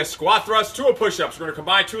going to be a squat thrust to a push-ups. We're going to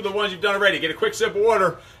combine 2 of the ones you've done already. Get a quick sip of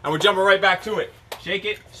water, and we're jumping right back to it. Shake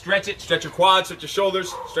it, stretch your quads, stretch your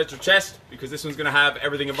shoulders, stretch your chest, because this one's going to have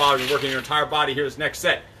everything involved. You're working your entire body here this next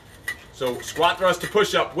set. So squat thrust to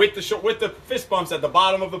push-up with the fist bumps at the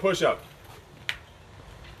bottom of the push-up.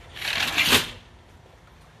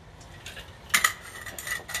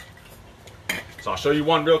 So I'll show you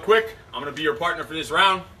one real quick. I'm going to be your partner for this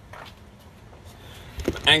round.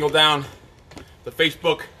 Angle down the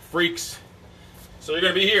Facebook freaks. So you're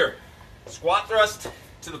going to be here. Squat thrust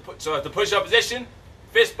to the push-up position.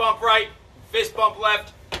 Fist bump right, fist bump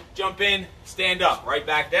left. Jump in, stand up. Right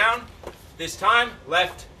back down. This time,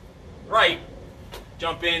 left, right.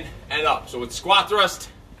 Jump in and up. So with squat thrust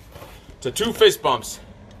to 2 fist bumps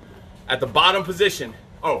at the bottom position.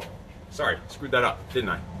 Oh, sorry, screwed that up, didn't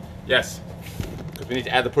I? Yes, because we need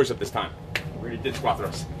to add the push-up this time. We already did squat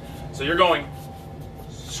thrust. So you're going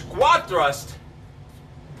squat thrust,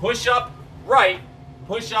 push up right,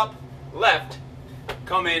 push up left,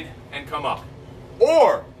 come in and come up.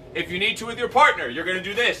 Or if you need to with your partner, you're going to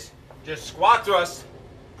do this. Just squat thrust,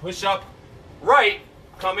 push up right,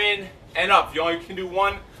 come in and up. If you only can do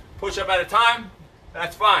 1 push up at a time,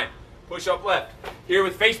 that's fine. Push up left. Here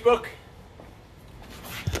with Facebook,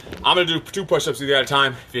 I'm going to do 2 push-ups with you at a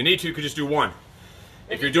time. If you need to, you could just do 1.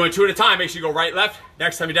 If you're doing 2 at a time, make sure you go right, left.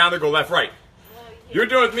 Next time you're down there, go left, right. You're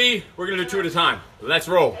doing with me, we're going to do 2 at a time. Let's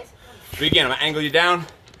roll. So again, I'm going to angle you down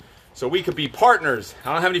so we could be partners.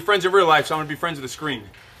 I don't have any friends in real life, so I'm going to be friends with the screen.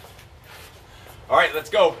 All right, let's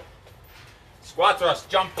go. Squat thrust,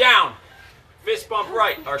 jump down. Fist bump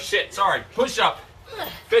right, or shit, sorry. Push up,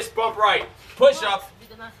 fist bump right. Push up,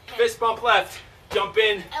 fist bump left. Jump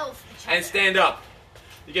in and stand up.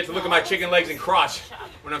 You get to look at my chicken legs and crotch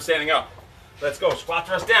when I'm standing up. Let's go, squat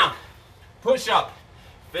thrust down. Push up,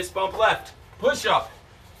 fist bump left. Push up,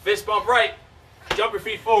 fist bump right. Jump your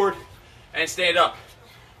feet forward and stand up.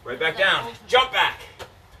 Right back down, jump back.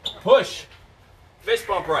 Push, fist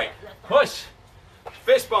bump right. Push,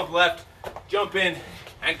 fist bump left. Jump in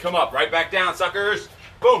and come up. Right back down, suckers.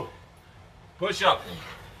 Boom. Push up,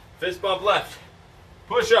 fist bump left.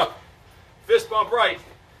 Push up, fist bump right.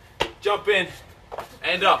 Jump in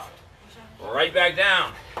and up. Right back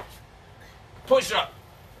down. Push up,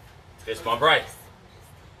 fist bump right.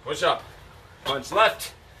 Push up, punch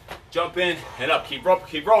left. Jump in and up. Keep rolling,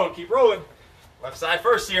 keep rolling. Left side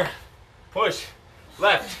first here. Push,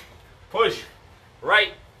 left, push,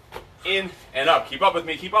 right, in and up. Keep up with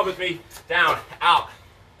me, keep up with me. Down, out,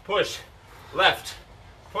 push, left,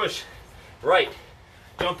 push, right.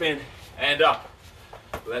 Jump in and up.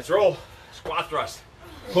 Let's roll. Squat thrust.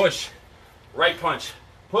 Push, right punch,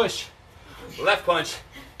 push, left punch,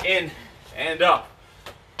 in and up.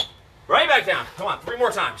 Right back down. Come on, 3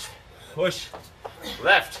 more times. Push,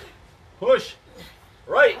 left, push,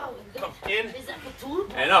 right, come in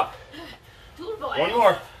and up. One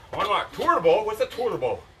more. Turbo. What's a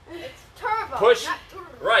turbo? It's turbo. Push, not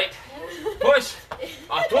turbo. right, push,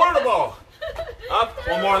 a turbo. Up.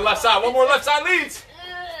 One more on left side. One more left side leads.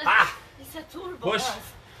 Ah. Push,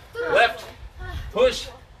 left, push,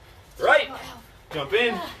 right, jump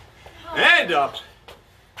in, and up.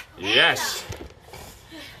 Yes.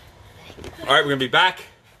 All right, we're going to be back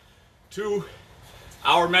to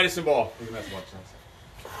our medicine ball. Two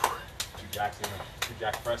jacks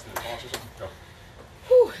pressed in the pulse or something. Go.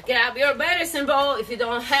 Whew. Grab your medicine ball. If you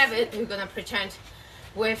don't have it, you're gonna pretend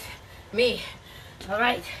with me. All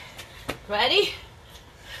right, ready?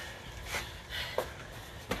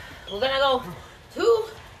 We're gonna go 2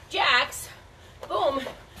 jacks, boom,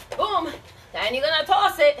 boom. Then you're gonna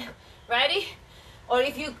toss it. Ready? Or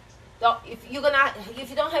if you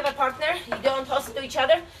don't have a partner, you don't toss it to each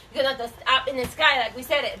other. You're gonna toss up in the sky like we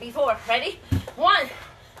said it before. Ready? 1,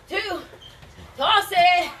 2, toss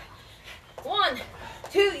it. 1,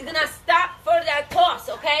 2. You're gonna stop for that toss,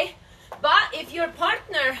 okay? But if your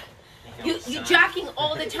partner, you're jacking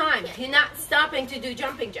all the time. You're not stopping to do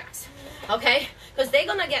jumping jacks, okay? Because they're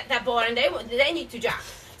gonna get that ball and they need to jack.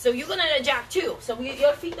 So you're gonna jack too. So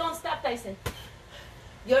your feet don't stop, Tyson.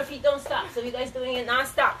 Your feet don't stop. So you guys doing it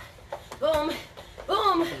non-stop. Boom,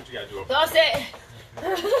 boom. What you gotta do? Toss it.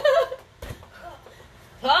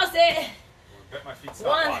 Toss it. I bet my feet stop.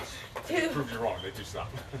 1, Watch. 2. Prove you wrong. They do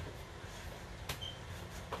stop.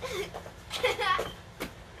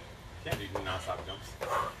 Can't do non-stop jumps.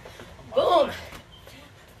 Boom.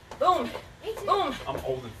 Boom. Boom. I'm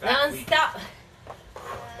old and fat. Non-stop.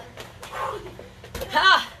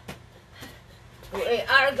 Ha! We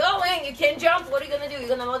are going. You can jump. What are you going to do? You're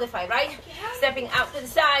going to modify, right? Stepping out to the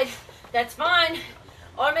side. That's fine.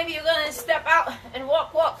 Or maybe you're going to step out and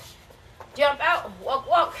walk, walk. Jump out, walk,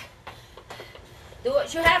 walk. Do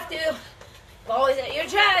what you have to. Ball is at your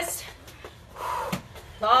chest.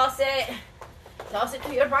 Toss it. Toss it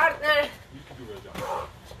to your partner. You can do a jump.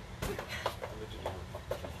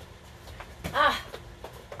 Ah.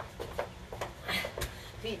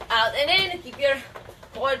 Feet out and in. Keep your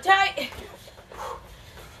core tight.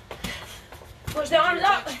 Push the arms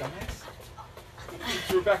up. You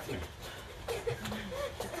threw it back to me.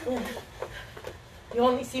 You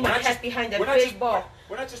only see my head behind that we're not big just- ball.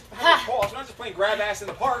 We're not just having balls. We're not just playing grab ass in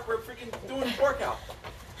the park. We're freaking doing a workout.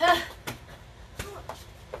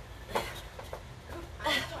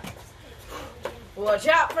 Watch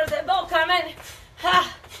out for the ball coming.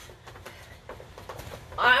 Ha.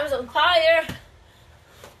 Arms on fire.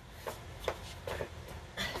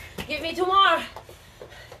 Give me 2 more.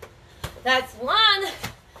 That's 1.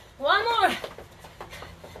 1 more.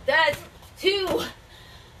 That's 2.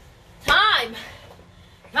 Time.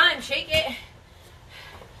 Time. Shake it.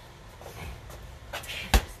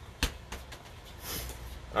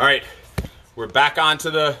 All right, we're back onto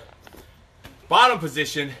the bottom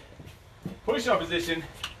position, push-up position,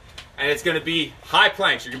 and it's going to be high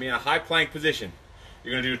planks. You're going to be in a high plank position.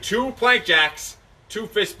 You're going to do 2 plank jacks, 2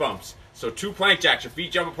 fist bumps. So 2 plank jacks. Your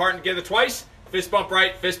feet jump apart together twice. Fist bump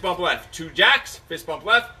right, fist bump left. 2 jacks, fist bump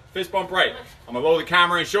left, fist bump right. I'm going to lower the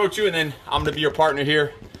camera and show it to you, and then I'm going to be your partner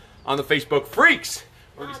here on the Facebook Freaks.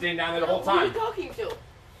 We're going to stand down there the whole time. Who are you talking to?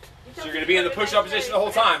 So you're going to be in the push-up position the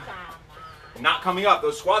whole time. Not coming up.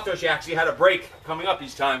 Those squat throws, you actually had a break coming up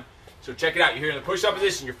each time. So check it out. You're here in the push-up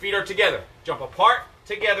position. Your feet are together. Jump apart,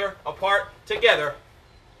 together,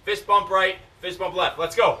 fist bump right, fist bump left.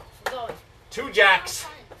 Let's go. Going. 2 jacks,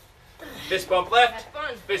 fist bump left, Have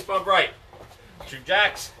fun. fist bump right. 2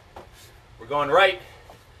 jacks. We're going right,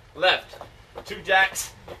 left. 2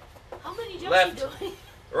 jacks, How many jumps Left. are you doing?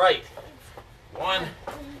 right. 1,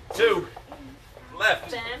 2,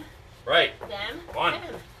 left, Bam, right. bam, 1, bam.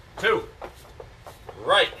 2,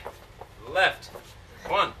 right, left.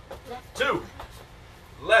 1, 2,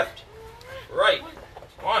 left, right.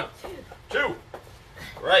 1, 2,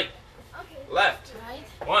 right, left.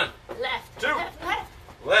 Right, 1, left, 2, left, left.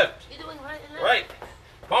 left, You're doing right and left. right.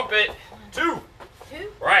 Pump it. 2,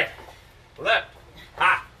 2. right, left.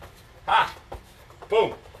 Ha, ha.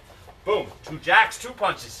 Boom, boom. 2 jacks, 2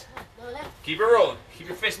 punches. Go left, Keep it rolling. Keep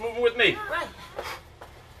your fist moving with me. right,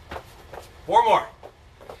 4 more.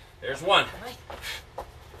 There's 1.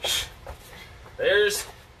 right. There's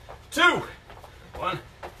 2. 1,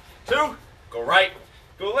 2. Go right.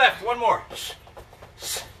 Go left. 1 more.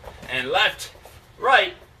 And left,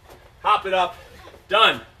 right. Hop it up.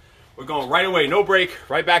 Done. We're going right away. No break.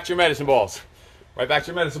 Right back to your medicine balls. Right back to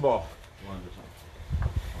your medicine ball.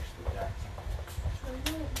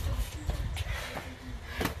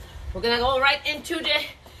 We're gonna go right into the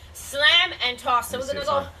slam and toss. So we're gonna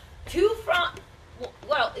go 2 front,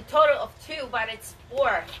 well, a total of 2, but it's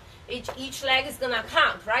 4. Each leg is gonna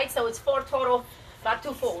count, right? So it's 4 total, but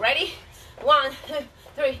 2 full. Ready? 1, 2,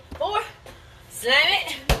 3, 4. Slam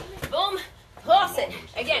it. Boom. Toss it.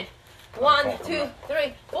 Again. 1, 2,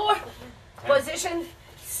 3, 4. Position.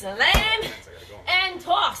 Slam and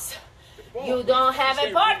toss. You don't have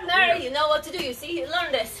a partner. You know what to do. You see, you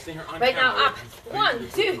learn this. Right now, up. 1,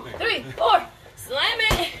 2, 3, 4. Slam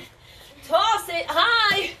it. Toss it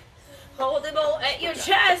high. Hold the ball at your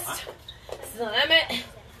chest. Slam it.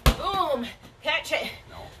 Boom. Catch stretch it.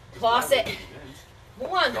 No. Toss it.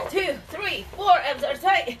 1, 2, 3, 4. Abs are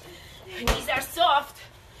tight. Knees are soft.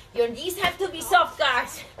 Your knees have to be soft,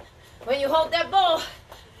 guys. When you hold that ball,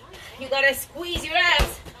 you gotta squeeze your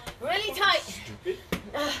abs really tight.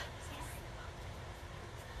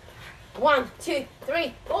 1, 2,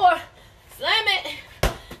 3, 4. Slam it.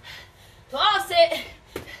 Toss it.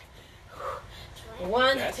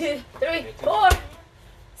 1, 2, 3, 4.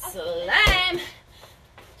 Slam.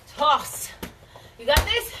 Toss. You got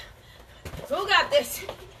this? Who got this?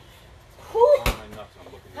 Whew.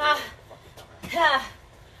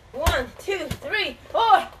 1, 2, 3,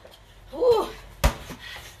 4. Whew.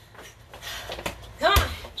 Come on.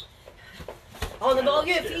 On the ball of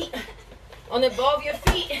your feet. On the ball of your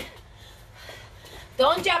feet.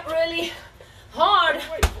 Don't jump really hard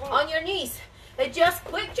on your knees. It just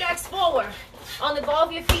quick jacks forward on the ball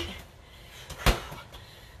of your feet.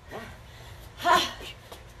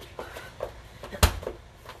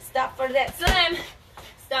 Stop for that slam.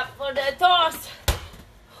 Stop for the toss.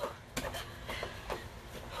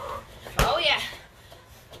 Oh yeah.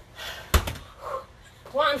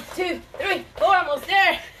 1, 2, 3, 4. Almost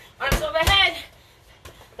there. Arms overhead.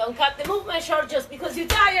 Don't cut the movement short just because you're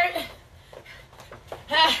tired.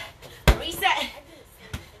 Reset.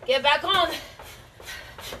 Get back on.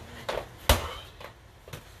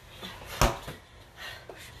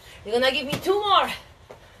 You're gonna give me 2 more.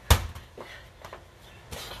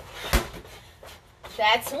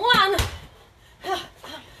 That's 1.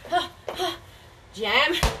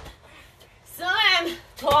 Jam. Slam.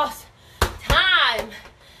 Toss. Time.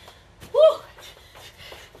 Woo.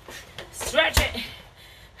 Stretch it.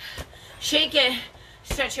 Shake it.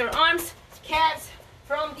 Stretch your arms, calves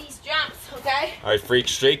from these jumps, okay? All right,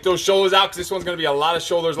 freaks, shake those shoulders out because this one's going to be a lot of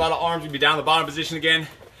shoulders, a lot of arms. You'll be down in the bottom position again.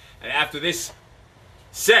 And after this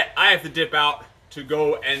set, I have to dip out to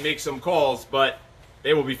go and make some calls, but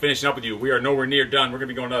they will be finishing up with you. We are nowhere near done. We're going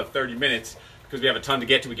to be going another 30 minutes because we have a ton to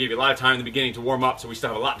get to. We gave you a lot of time in the beginning to warm up, so we still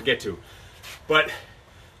have a lot to get to. But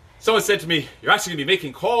someone said to me, you're actually going to be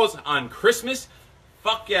making calls on Christmas?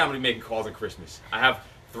 Fuck yeah, I'm going to be making calls on Christmas. I have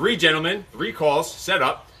 3 gentlemen, 3 calls set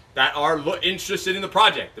up that are interested in the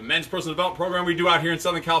project, the men's personal development program we do out here in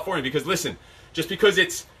Southern California. Because listen, just because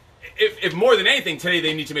it's, if more than anything today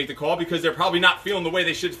they need to make the call because they're probably not feeling the way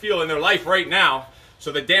they should feel in their life right now.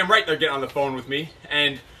 So they're damn right they're getting on the phone with me.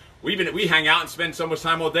 And we hang out and spend so much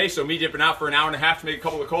time all day, so me dipping out for an hour and a half to make a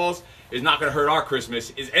couple of calls is not going to hurt our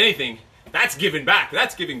Christmas. Is anything, that's giving back.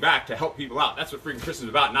 That's giving back to help people out. That's what freaking Christmas is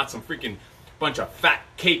about, not some freaking bunch of fat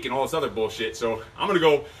cake and all this other bullshit. So I'm going to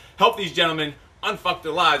go help these gentlemen unfuck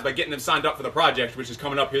their lives by getting them signed up for the project, which is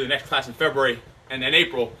coming up here the next class in February and then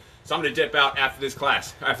April. So I'm going to dip out after this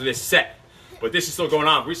class, after this set. But this is still going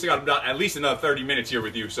on. We still got about at least another 30 minutes here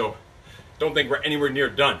with you, so don't think we're anywhere near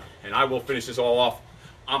done. And I will finish this all off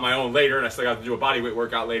on my own later, and I still got to do a bodyweight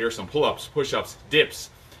workout later, some pull-ups, push-ups, dips,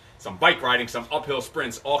 some bike riding, some uphill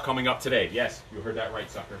sprints, all coming up today. Yes, you heard that right,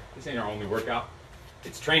 sucker. This ain't our only workout.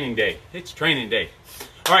 It's training day. It's training day.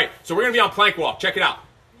 All right, so we're going to be on plank walk. Check it out.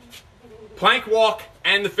 Plank walk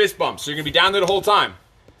and the fist bump. So you're going to be down there the whole time.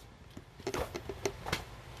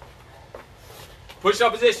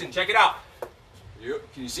 Push-up position. Check it out.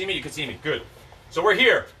 Can you see me? You can see me. Good. So we're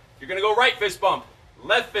here. You're going to go right fist bump,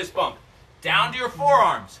 left fist bump, down to your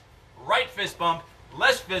forearms. Right fist bump,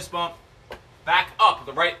 left fist bump, back up with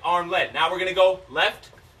the right arm led. Now we're going to go left,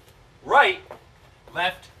 right,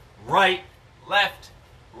 left, right, left,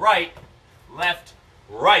 right, left,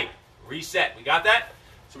 right. Reset. We got that?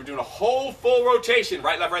 So we're doing a whole full rotation.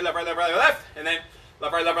 Right, left, right, left, right, left, right, left. And then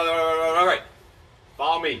left, right, left, right, left, right, right, right.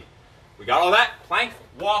 Follow me. We got all that? Plank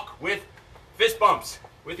walk with fist bumps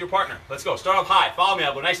with your partner. Let's go. Start off high. Follow me.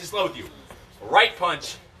 I'll go nice and slow with you. Right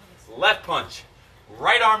punch, left punch.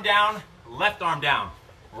 Right arm down, left arm down.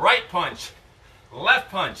 Right punch,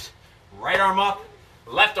 left punch. Right arm up,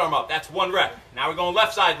 left arm up. That's 1 rep. Now we're going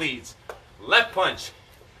left side leads. Left punch,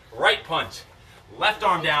 right punch. Left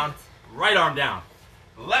arm down, right arm down.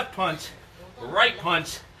 Left punch, right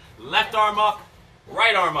punch. Left arm up,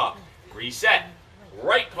 right arm up. Reset.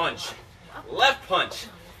 Right punch, left punch.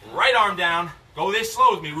 Right arm down. Go this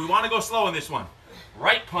slow with me. We want to go slow in this one.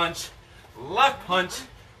 Right punch, left punch.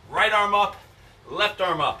 Right arm up, left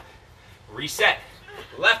arm up. Reset.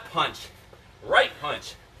 Left punch, right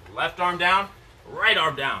punch. Left arm down, right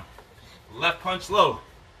arm down. Left punch low,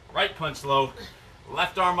 right punch low.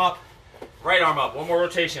 Left arm up, right arm up. 1 more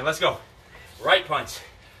rotation. Let's go. Right punch,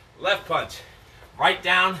 left punch. Right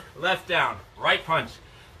down, left down. Right punch,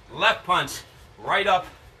 left punch. Right up,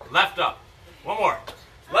 left up. 1 more.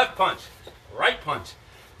 Left punch, right punch.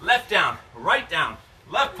 Left down, right down.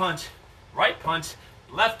 Left punch, right punch.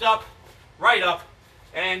 Left up, right up,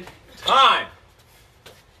 and time.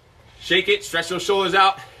 Shake it, stretch those shoulders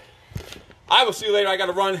out. I will see you later. I got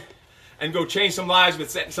to run and go change some lives with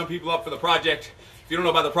setting some people up for the project. If you don't know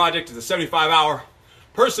about the project, it's a 75-hour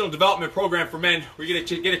personal development program for men where you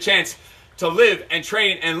get a chance to live and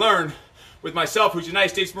train and learn with myself, who's a United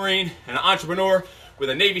States Marine, and an entrepreneur, with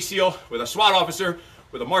a Navy SEAL, with a SWAT officer,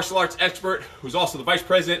 with a martial arts expert, who's also the vice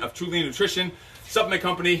president of True Lean Nutrition supplement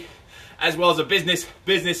company, as well as a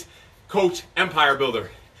business coach, empire builder.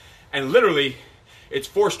 And literally, it's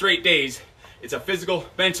 4 straight days. It's a physical,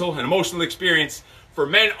 mental, and emotional experience for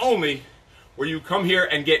men only, where you come here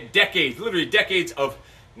and get decades, literally decades of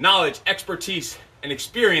knowledge, expertise, and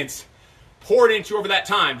experience poured into you over that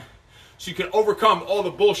time, so you can overcome all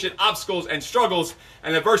the bullshit obstacles and struggles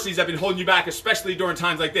and adversities that have been holding you back, especially during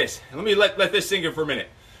times like this. And let me let this sink in for a minute.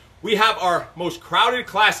 We have our most crowded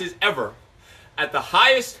classes ever at the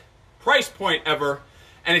highest price point ever,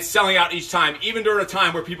 and it's selling out each time, even during a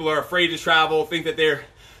time where people are afraid to travel, think that their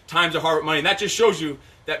times are hard with money. And that just shows you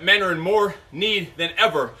that men are in more need than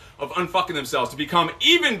ever of unfucking themselves to become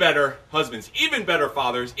even better husbands, even better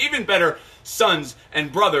fathers, even better sons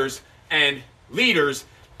and brothers and leaders,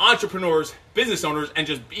 entrepreneurs, business owners, and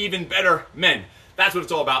just even better men. That's what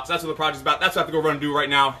it's all about. So that's what the project's about. That's what I have to go run and do right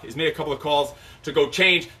now, is make a couple of calls to go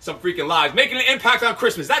change some freaking lives. Making an impact on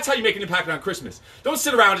Christmas. That's how you make an impact on Christmas. Don't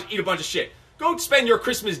sit around and eat a bunch of shit. Go spend your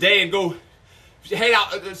Christmas day and go hang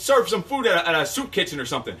out, serve some food at a soup kitchen or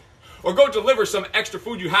something. Or go deliver some extra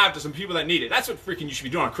food you have to some people that need it. That's what freaking you should be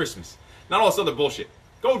doing on Christmas. Not all this other bullshit.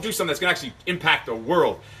 Go do something that's going to actually impact the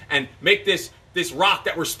world and make this rock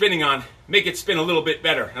that we're spinning on, make it spin a little bit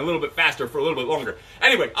better and a little bit faster for a little bit longer.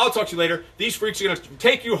 Anyway, I'll talk to you later. These freaks are going to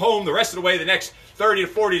take you home the rest of the way, the next 30 to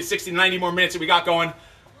 40 to 60 to 90 more minutes that we got going.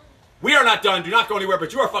 We are not done. Do not go anywhere,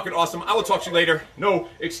 but you are fucking awesome. I will talk to you later. No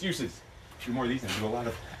excuses. A few more of these and do a lot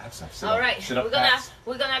of ab stuff. All right,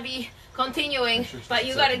 we're gonna be continuing, but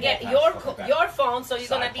you gotta get your phone, so you're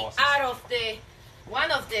gonna be out of the one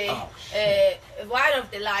of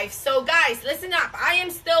the lives. So guys, listen up. I am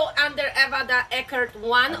still under Eckert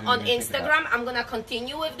 1 on Instagram. I'm gonna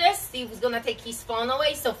continue with this. Steve's gonna take his phone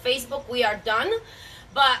away. So Facebook, we are done,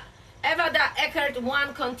 but Eckert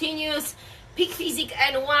 1 continues. Peak Physique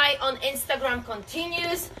NY on Instagram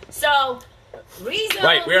continues. So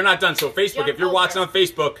right, we are not done. So Facebook, if you're watching on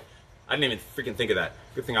Facebook, I didn't even freaking think of that.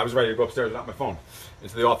 Good thing I was ready to go upstairs without my phone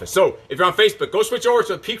into the office. So if you're on Facebook, go switch over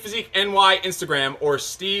to Peak Physique NY Instagram or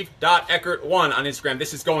Steve.Eckert1 on Instagram.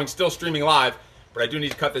 This is still streaming live, but I do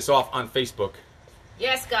need to cut this off on Facebook.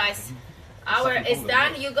 Yes, guys. Hour is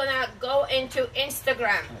done. You're gonna go into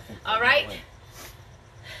Instagram. All right.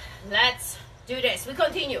 Let's do this. We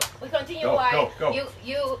continue. Go.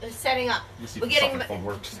 You setting up. We're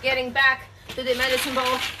getting back to the medicine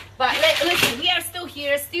ball. But listen, we are still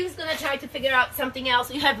here. Steve's gonna try to figure out something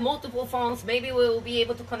else. You have multiple phones. Maybe we will be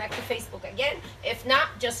able to connect to Facebook again. If not,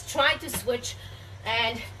 just try to switch.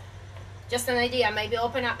 And just an idea, maybe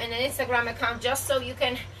open up an Instagram account just so you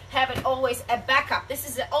can have it always a backup. This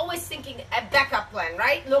is always thinking a backup plan,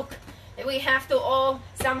 right? Look, we have to all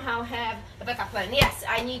somehow have a backup plan. Yes,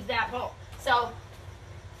 I need that ball. So,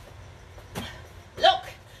 look,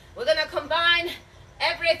 we're gonna combine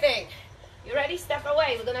everything. You ready? Step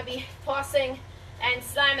away. We're gonna be tossing and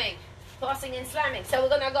slamming. Tossing and slamming. So we're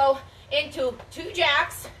gonna go into 2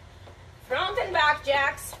 jacks, front and back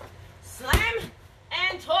jacks, slam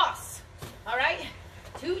and toss. All right?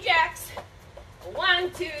 2 jacks. 1,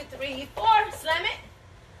 2, 3, 4. Slam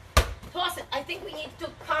it. Toss it. I think we need to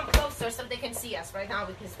come closer so they can see us right now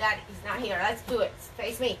because Daddy is not here. Let's do it.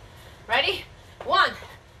 Face me. Ready? 1,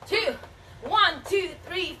 2. 1, 2,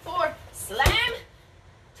 3, 4. Slam.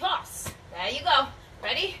 Toss. There you go.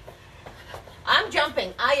 Ready? I'm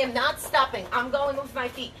jumping. I am not stopping. I'm going with my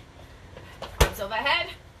feet. Arms overhead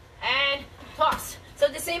and toss. So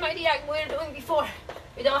the same idea we were doing before.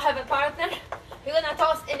 You don't have a partner. You're gonna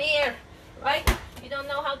toss in the air, right? You don't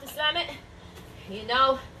know how to slam it. You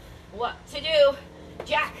know what to do.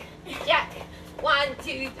 Jack, jack. 1,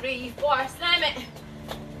 2, 3, 4. Slam it.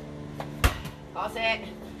 Toss it.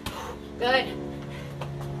 Good.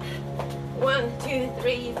 1, 2,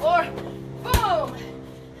 3, 4. Boom!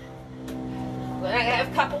 We're gonna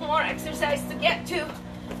have a couple more exercises to get to.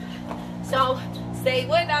 So stay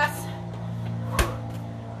with us.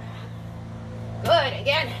 Good,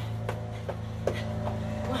 again.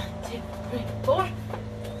 1, 2, 3, 4.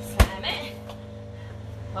 Slam it.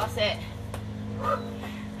 Toss it.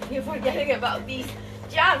 You're forgetting about these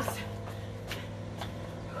jumps.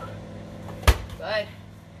 Good.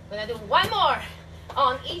 We're gonna do one more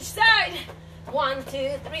on each side. 1,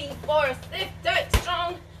 2, 3, 4. Stiff, tight,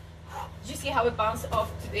 strong. Did you see how it bounced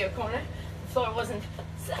off to the corner? floor wasn't.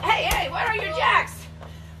 Hey, hey, where are your jacks?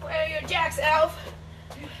 Where are your jacks, Elf?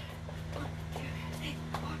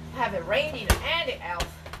 I have a reindeer and an elf.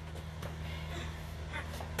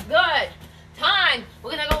 Good. Time.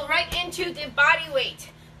 We're gonna go right into the body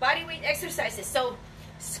weight exercises. So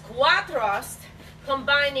squat thrust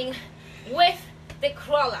combining with the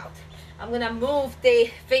crawl out. I'm gonna move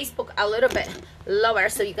the Facebook a little bit lower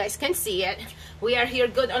so you guys can see it. We are here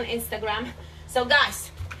good on Instagram. So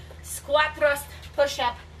guys, squat thrust, push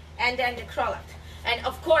up, and then the crawl out. And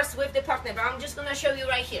of course with the partner, but I'm just gonna show you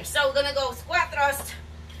right here. So we're gonna go squat thrust,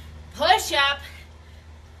 push up,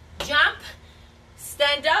 jump,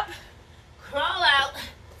 stand up, crawl out.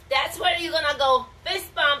 That's where you're gonna go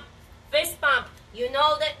fist bump, fist bump. You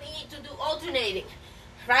know that we need to do alternating,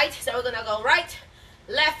 right? So we're gonna go right,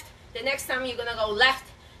 left. The next time you're gonna go left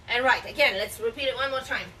and right. Again, let's repeat it one more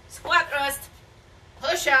time. Squat thrust,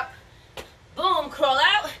 push up, boom, crawl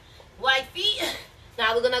out, wide feet.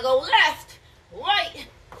 Now we're gonna go left, right,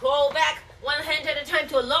 crawl back, one hand at a time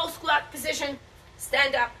to a low squat position,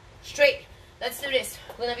 stand up, straight. Let's do this.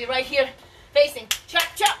 We're gonna be right here, facing,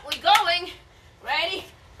 chop, chop, we're going. Ready?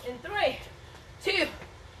 In 3, 2,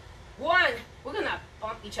 1. We're gonna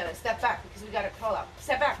bump each other. Step back because we gotta crawl out.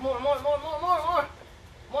 Step back, more. More.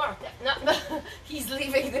 No, he's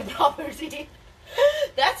leaving the property.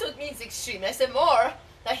 That's what means extreme. I said more,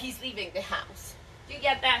 that he's leaving the house. Do you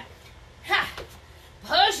get that? Ha.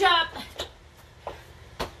 Push up,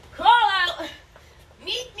 crawl out,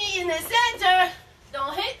 meet me in the center,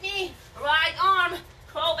 don't hit me, right arm,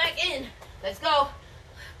 crawl back in. Let's go.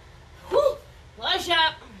 Woo. Push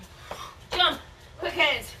up, jump, quick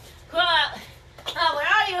hands, crawl out. Oh, where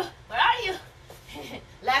are you? Where are you?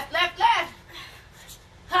 Left, left, left.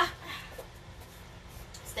 Ha.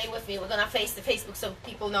 Stay with me. We're gonna face the Facebook so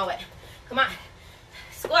people know it. Come on.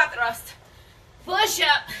 Squat thrust. Push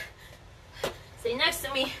up. Stay next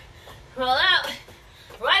to me. Crawl out.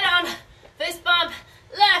 Right arm. Fist bump.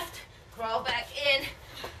 Left. Crawl back in.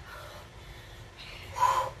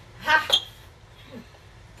 Ha.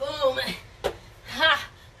 Boom. Ha.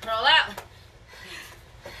 Crawl out.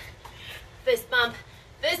 Fist bump.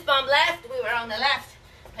 Fist bump left. We were on the left.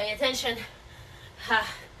 Pay attention. Ha.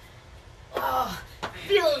 Oh,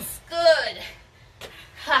 feels good.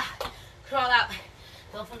 Ha. Crawl out.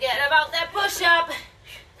 Don't forget about that push up.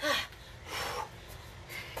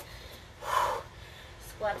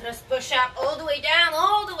 Squat thrust push up all the way down,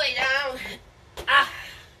 all the way down. Ah.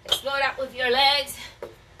 Explode out with your legs.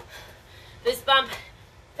 Fist bump.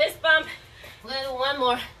 Fist bump. We're gonna do one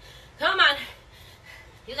more. Come on.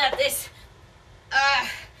 You got this.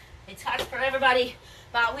 It's hard for everybody,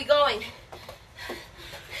 but we're going.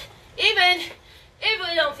 Even if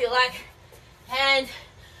we don't feel like. And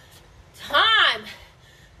time.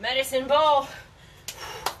 Medicine ball.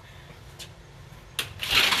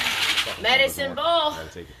 Medicine ball.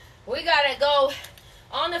 We gotta go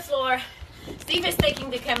on the floor. Steve is taking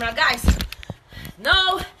the camera. Guys,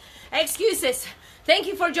 no excuses. Thank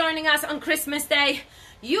you for joining us on Christmas Day.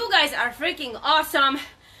 You guys are freaking awesome.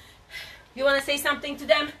 You want to say something to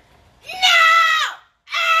them? No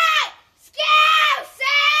excuses!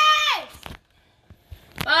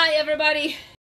 Bye, everybody.